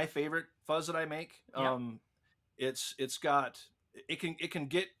actually my favorite fuzz that I make. Yeah. It can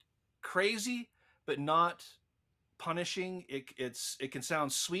get crazy, but not punishing. It can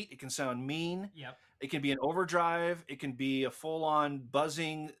sound sweet. It can sound mean. Yep. It can be an overdrive. It can be a full on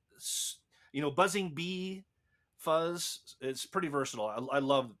buzzing bee fuzz. It's pretty versatile. I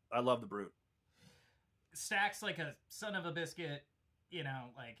love the brute. Stacks like a son of a biscuit.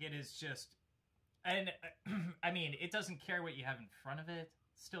 Like it is just, and I mean, it doesn't care what you have in front of it.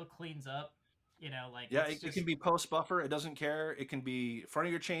 Still cleans up. Like it can be post buffer. It doesn't care. It can be front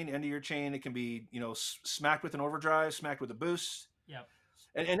of your chain, end of your chain. It can be smacked with an overdrive, smacked with a boost. Yep.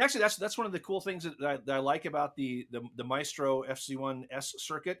 And actually, that's one of the cool things that I like about the Maestro FC1S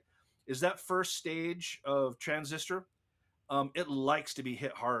circuit, is that first stage of transistor. It likes to be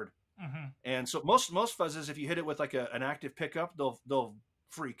hit hard. Mm-hmm. And so most fuzzes, if you hit it with like an active pickup, they'll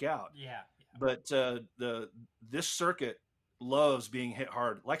freak out. Yeah. But this circuit loves being hit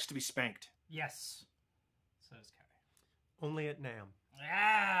hard. Likes to be spanked. Yes. So does Kai. Only at Nam.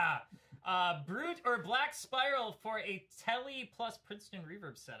 Ah! Brute or Black Spiral for a Tele plus Princeton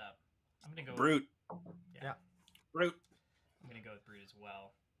reverb setup? I'm going to go Brute. Yeah. Brute. I'm going to go with Brute as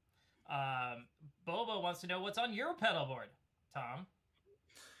well. Bobo wants to know what's on your pedal board, Tom.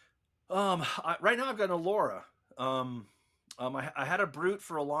 Right now I've got an Allura. I had a Brute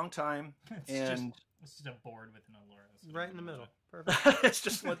for a long time, and it's just a board with an Allura. Right in the middle. Perfect. it's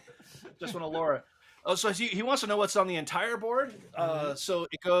just one Allura. Oh, so he wants to know what's on the entire board. So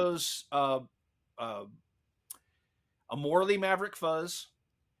it goes a Morley Maverick Fuzz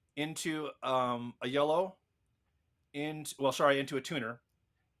into a yellow, into a tuner,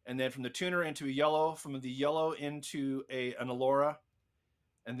 and then from the tuner into a yellow, from the yellow into an Allura,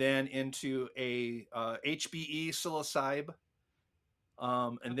 and then into a HBE psilocybe,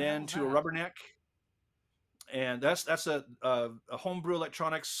 and then to a rubberneck. And that's a homebrew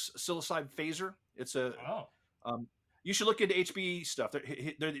electronics psilocybe phaser. It's a you should look into HBE stuff.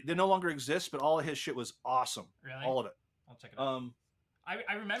 They no longer exist, but all of his shit was awesome. Really? All of it. I'll check it out.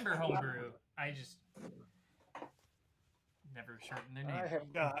 I remember homebrew. I just never shortened their name. I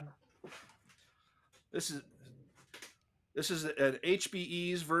have got. This is an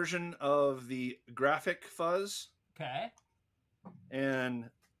HBE's version of the graphic fuzz. Okay. And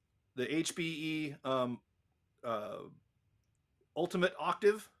the HBE Ultimate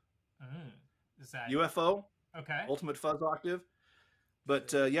Octave. Is that UFO? Okay. Ultimate Fuzz Octave.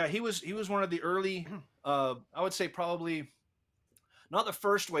 But yeah, he was one of the early. I would say probably not the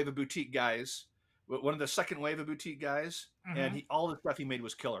first wave of boutique guys, but one of the second wave of boutique guys. Mm-hmm. And all the stuff he made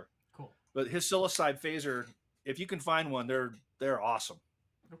was killer. Cool. But his psilocybe phaser, if you can find one, they're awesome.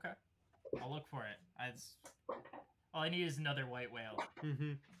 Okay. I'll look for it. All I need is another white whale.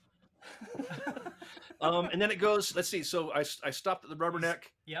 Mm-hmm. And then it goes. Let's see. So I stopped at the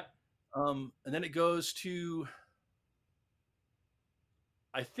rubberneck. Yep. And then it goes to.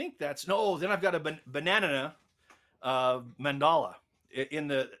 I think that's no. Then I've got a banana mandala in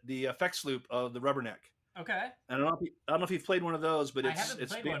the effects loop of the rubberneck. Okay. And I don't know if you've played one of those, but I haven't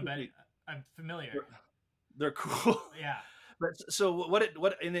played one, but I'm familiar. They're cool. Yeah. But so what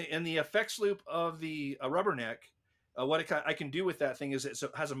in the effects loop of the rubberneck, I can do with that thing is it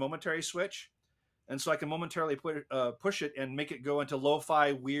has a momentary switch, and so I can momentarily push it and make it go into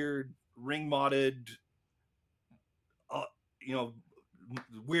lo-fi weird ring modded,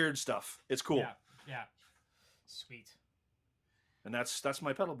 weird stuff. It's cool. Yeah. Sweet. And that's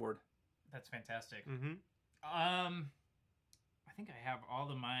my pedal board. That's fantastic. Mm-hmm. I think I have all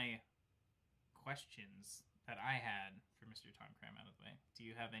of my questions that I had for Mr. Tom Cram out of the way. Do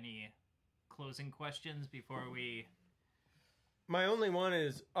you have any closing questions before we? My only one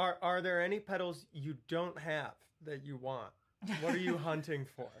is: Are there any pedals you don't have that you want? What are you hunting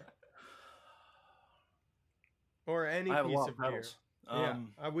for? Or any I have piece a lot of pedals. gear?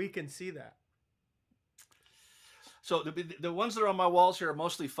 We can see that. So the ones that are on my walls here are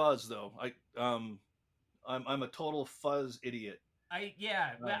mostly fuzz, though. I'm a total fuzz idiot. I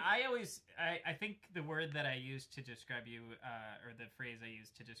think the word that I used to describe you, or the phrase I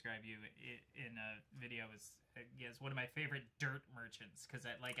used to describe you in a video is one of my favorite dirt merchants, because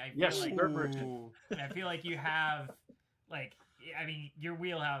dirt merchant. I feel like you have your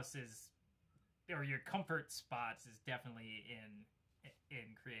wheelhouse is, or your comfort spots is definitely in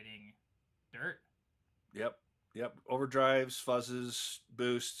creating dirt. Yep. Overdrives, fuzzes,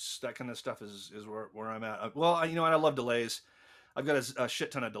 boosts, that kind of stuff is where I'm at. Well, and I love delays. I've got a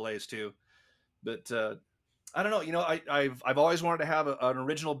shit ton of delays too, but I don't know. I've always wanted to have an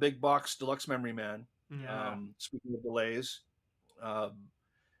original big box deluxe Memory Man. Yeah. Speaking of delays,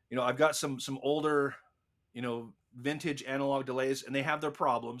 I've got some older, vintage analog delays, and they have their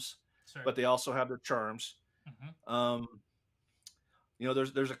problems, Sure. but they also have their charms. Mm-hmm.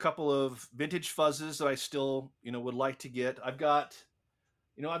 There's a couple of vintage fuzzes that I still, would like to get. I've got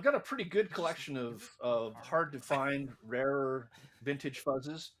a pretty good collection of hard to find, rarer vintage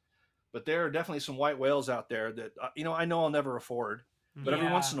fuzzes, but there are definitely some white whales out there that, I know I'll never afford, but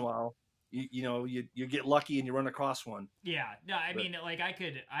every once in a while, you get lucky and you run across one. Yeah. No, I mean, I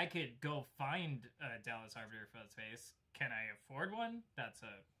could go find a Dallas Arbiter fuzz face. Can I afford one? That's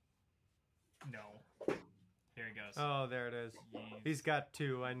a no. Here he goes. Oh, there it is. Jeez. He's got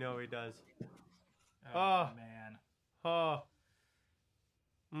two. I know he does. Oh man. Oh.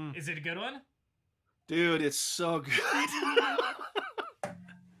 Is it a good one? Dude, it's so good.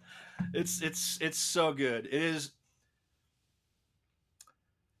 it's so good. It is.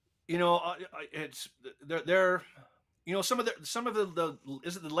 It's they're you know, some of the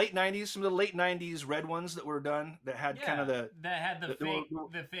is it the late '90s? Some of the late '90s red ones that were done that had kind of the that had the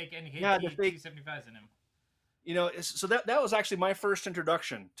fake NKT the fake 275s in them. You know, so that was actually my first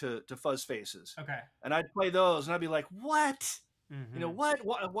introduction to fuzz faces. Okay. And I'd play those, and I'd be like, "What? Mm-hmm. You know, what?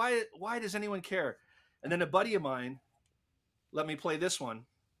 Why does anyone care?" And then a buddy of mine let me play this one,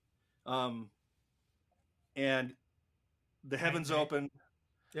 and the heavens open.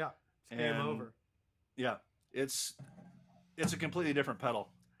 Yeah, it's game over. Yeah, it's a completely different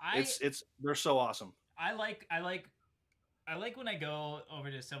pedal. They're so awesome. I like when I go over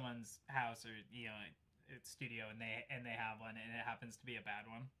to someone's house or studio and they have one and it happens to be a bad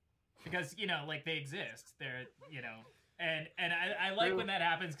one, because like they exist. They're and I like when that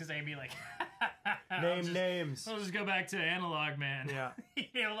happens, because I can be like, names. I'll just go back to analog, man. Yeah.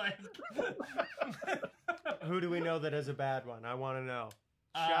 Who do we know that has a bad one? I want to know.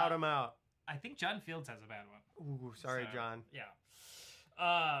 Shout them out. I think John Fields has a bad one. Ooh, sorry, John. Yeah.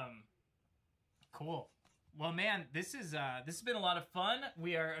 Cool. Well, man, this has been a lot of fun.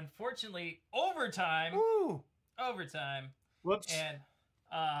 We are unfortunately overtime. Ooh. Overtime. Whoops. And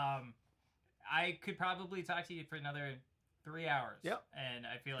I could probably talk to you for another 3 hours. Yep. And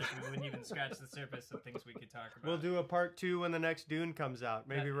I feel like we wouldn't even scratch the surface of things we could talk about. We'll do a part 2 when the next Dune comes out.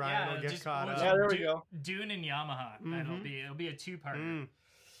 Maybe Ryan will get caught up. Yeah, there we go. Dune and Yamaha. Mm-hmm. It'll be a 2-parter.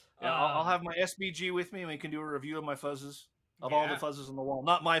 Yeah, I'll have my SBG with me, and we can do a review of my fuzzes. Of all the fuzzes on the wall.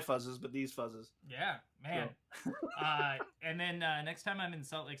 Not my fuzzes, but these fuzzes. Yeah, man. And then next time I'm in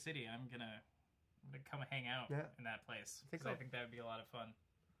Salt Lake City, I'm gonna come hang out in that place, because I think that would be a lot of fun.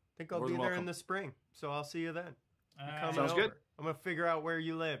 I think I'll be there in the spring, so I'll see you then. Sounds good. I'm gonna figure out where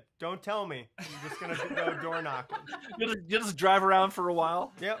you live. Don't tell me. I'm just gonna go door knocking. You'll just drive around for a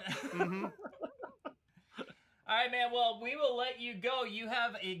while. Yep. Mm-hmm. All right, man. Well, we will let you go. You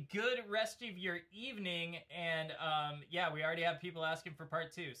have a good rest of your evening, and we already have people asking for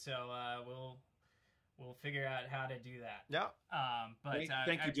part 2, so we'll figure out how to do that. Yeah. But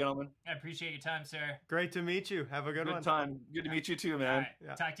thank you, gentlemen. I appreciate your time, sir. Great to meet you. Have a good one. Good time. Good to meet you too, man. All right.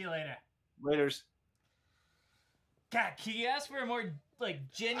 Yeah. Talk to you later. Laters. God, can you ask for a more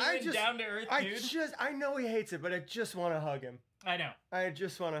genuine, down to earth dude? I know he hates it, but I just want to hug him. I know. I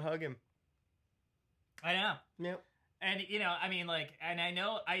just want to hug him. I know. Yep. And and I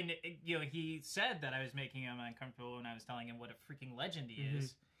know he said that I was making him uncomfortable when I was telling him what a freaking legend he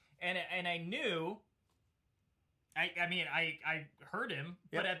is, and I knew. I heard him,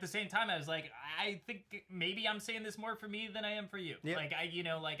 but at the same time I was like, I think maybe I'm saying this more for me than I am for you. Yep.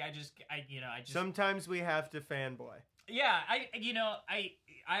 I just. Sometimes we have to fanboy. Yeah, I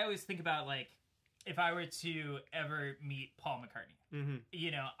always think about if I were to ever meet Paul McCartney,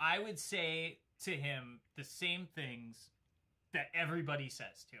 I would say to him the same things that everybody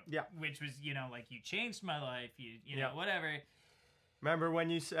says to him. Yeah. Which was, you changed my life, you know, whatever. Remember when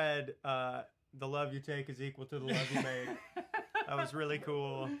you said, the love you take is equal to the love you make? That was really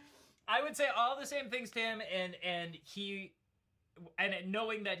cool. I would say all the same things to him, and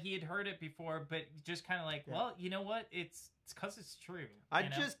knowing that he had heard it before, but just kind of well, you know what? It's because it's true.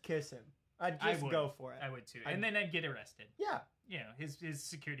 I'd just kiss him. I'd just go for it. I would too. And then I'd get arrested. Yeah. His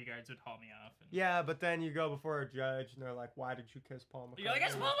security guards would haul me off. Yeah, but then you go before a judge, and they're like, why did you kiss Paul McCartney? You're like,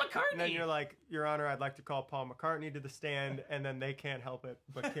 it's Paul McCartney! And then you're like, Your Honor, I'd like to call Paul McCartney to the stand, and then they can't help it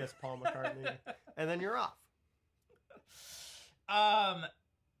but kiss Paul McCartney. And then you're off. Now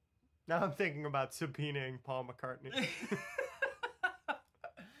I'm thinking about subpoenaing Paul McCartney.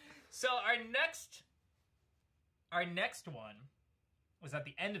 So our next one was at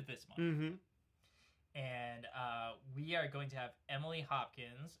the end of this month. Mm-hmm. And we are going to have Emily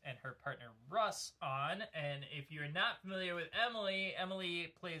Hopkins and her partner Russ on. And if you're not familiar with Emily,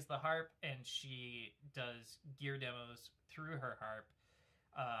 Emily plays the harp, and she does gear demos through her harp.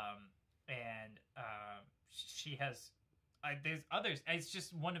 She has... there's others. It's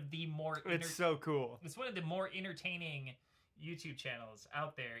just one of the more... It's so cool. It's one of the more entertaining YouTube channels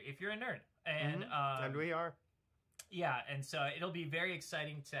out there if you're a nerd. And, and we are. Yeah, and so it'll be very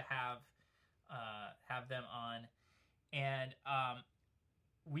exciting to have them on, and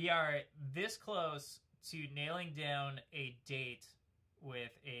we are this close to nailing down a date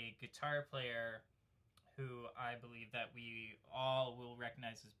with a guitar player who I believe that we all will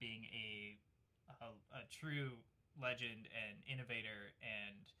recognize as being a true legend and innovator,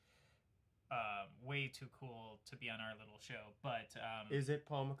 and way too cool to be on our little show. But is it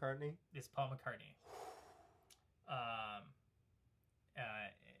Paul McCartney? It's Paul McCartney.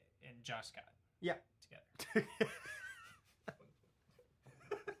 And Josh Scott. Yeah. Together.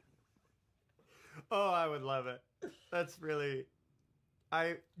 Oh, I would love it. That's really...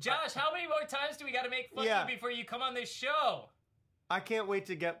 Josh, how many more times do we got to make fun of you before you come on this show? I can't wait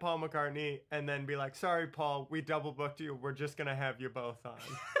to get Paul McCartney and then be like, sorry, Paul, we double booked you. We're just going to have you both on.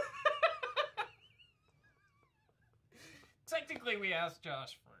 Technically, we asked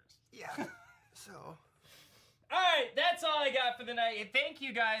Josh first. Yeah. So. All right, that's all I got for the night. And thank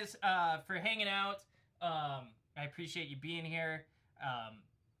you guys for hanging out. I appreciate you being here.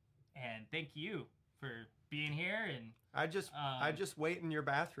 And thank you for being here. And I just wait in your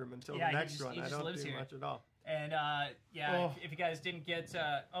bathroom until the next one. I don't do much at all. And if you guys didn't get,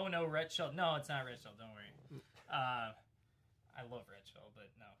 oh no, Red Shell. No, it's not Red Shell. Don't worry. I love Red Shell, but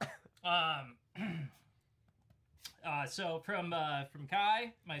no. So from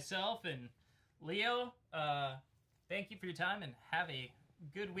Kai, myself, and Leo, thank you for your time and have a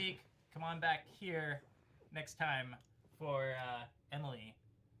good week. Come on back here next time for Emily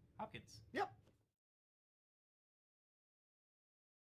Hopkins. Yep.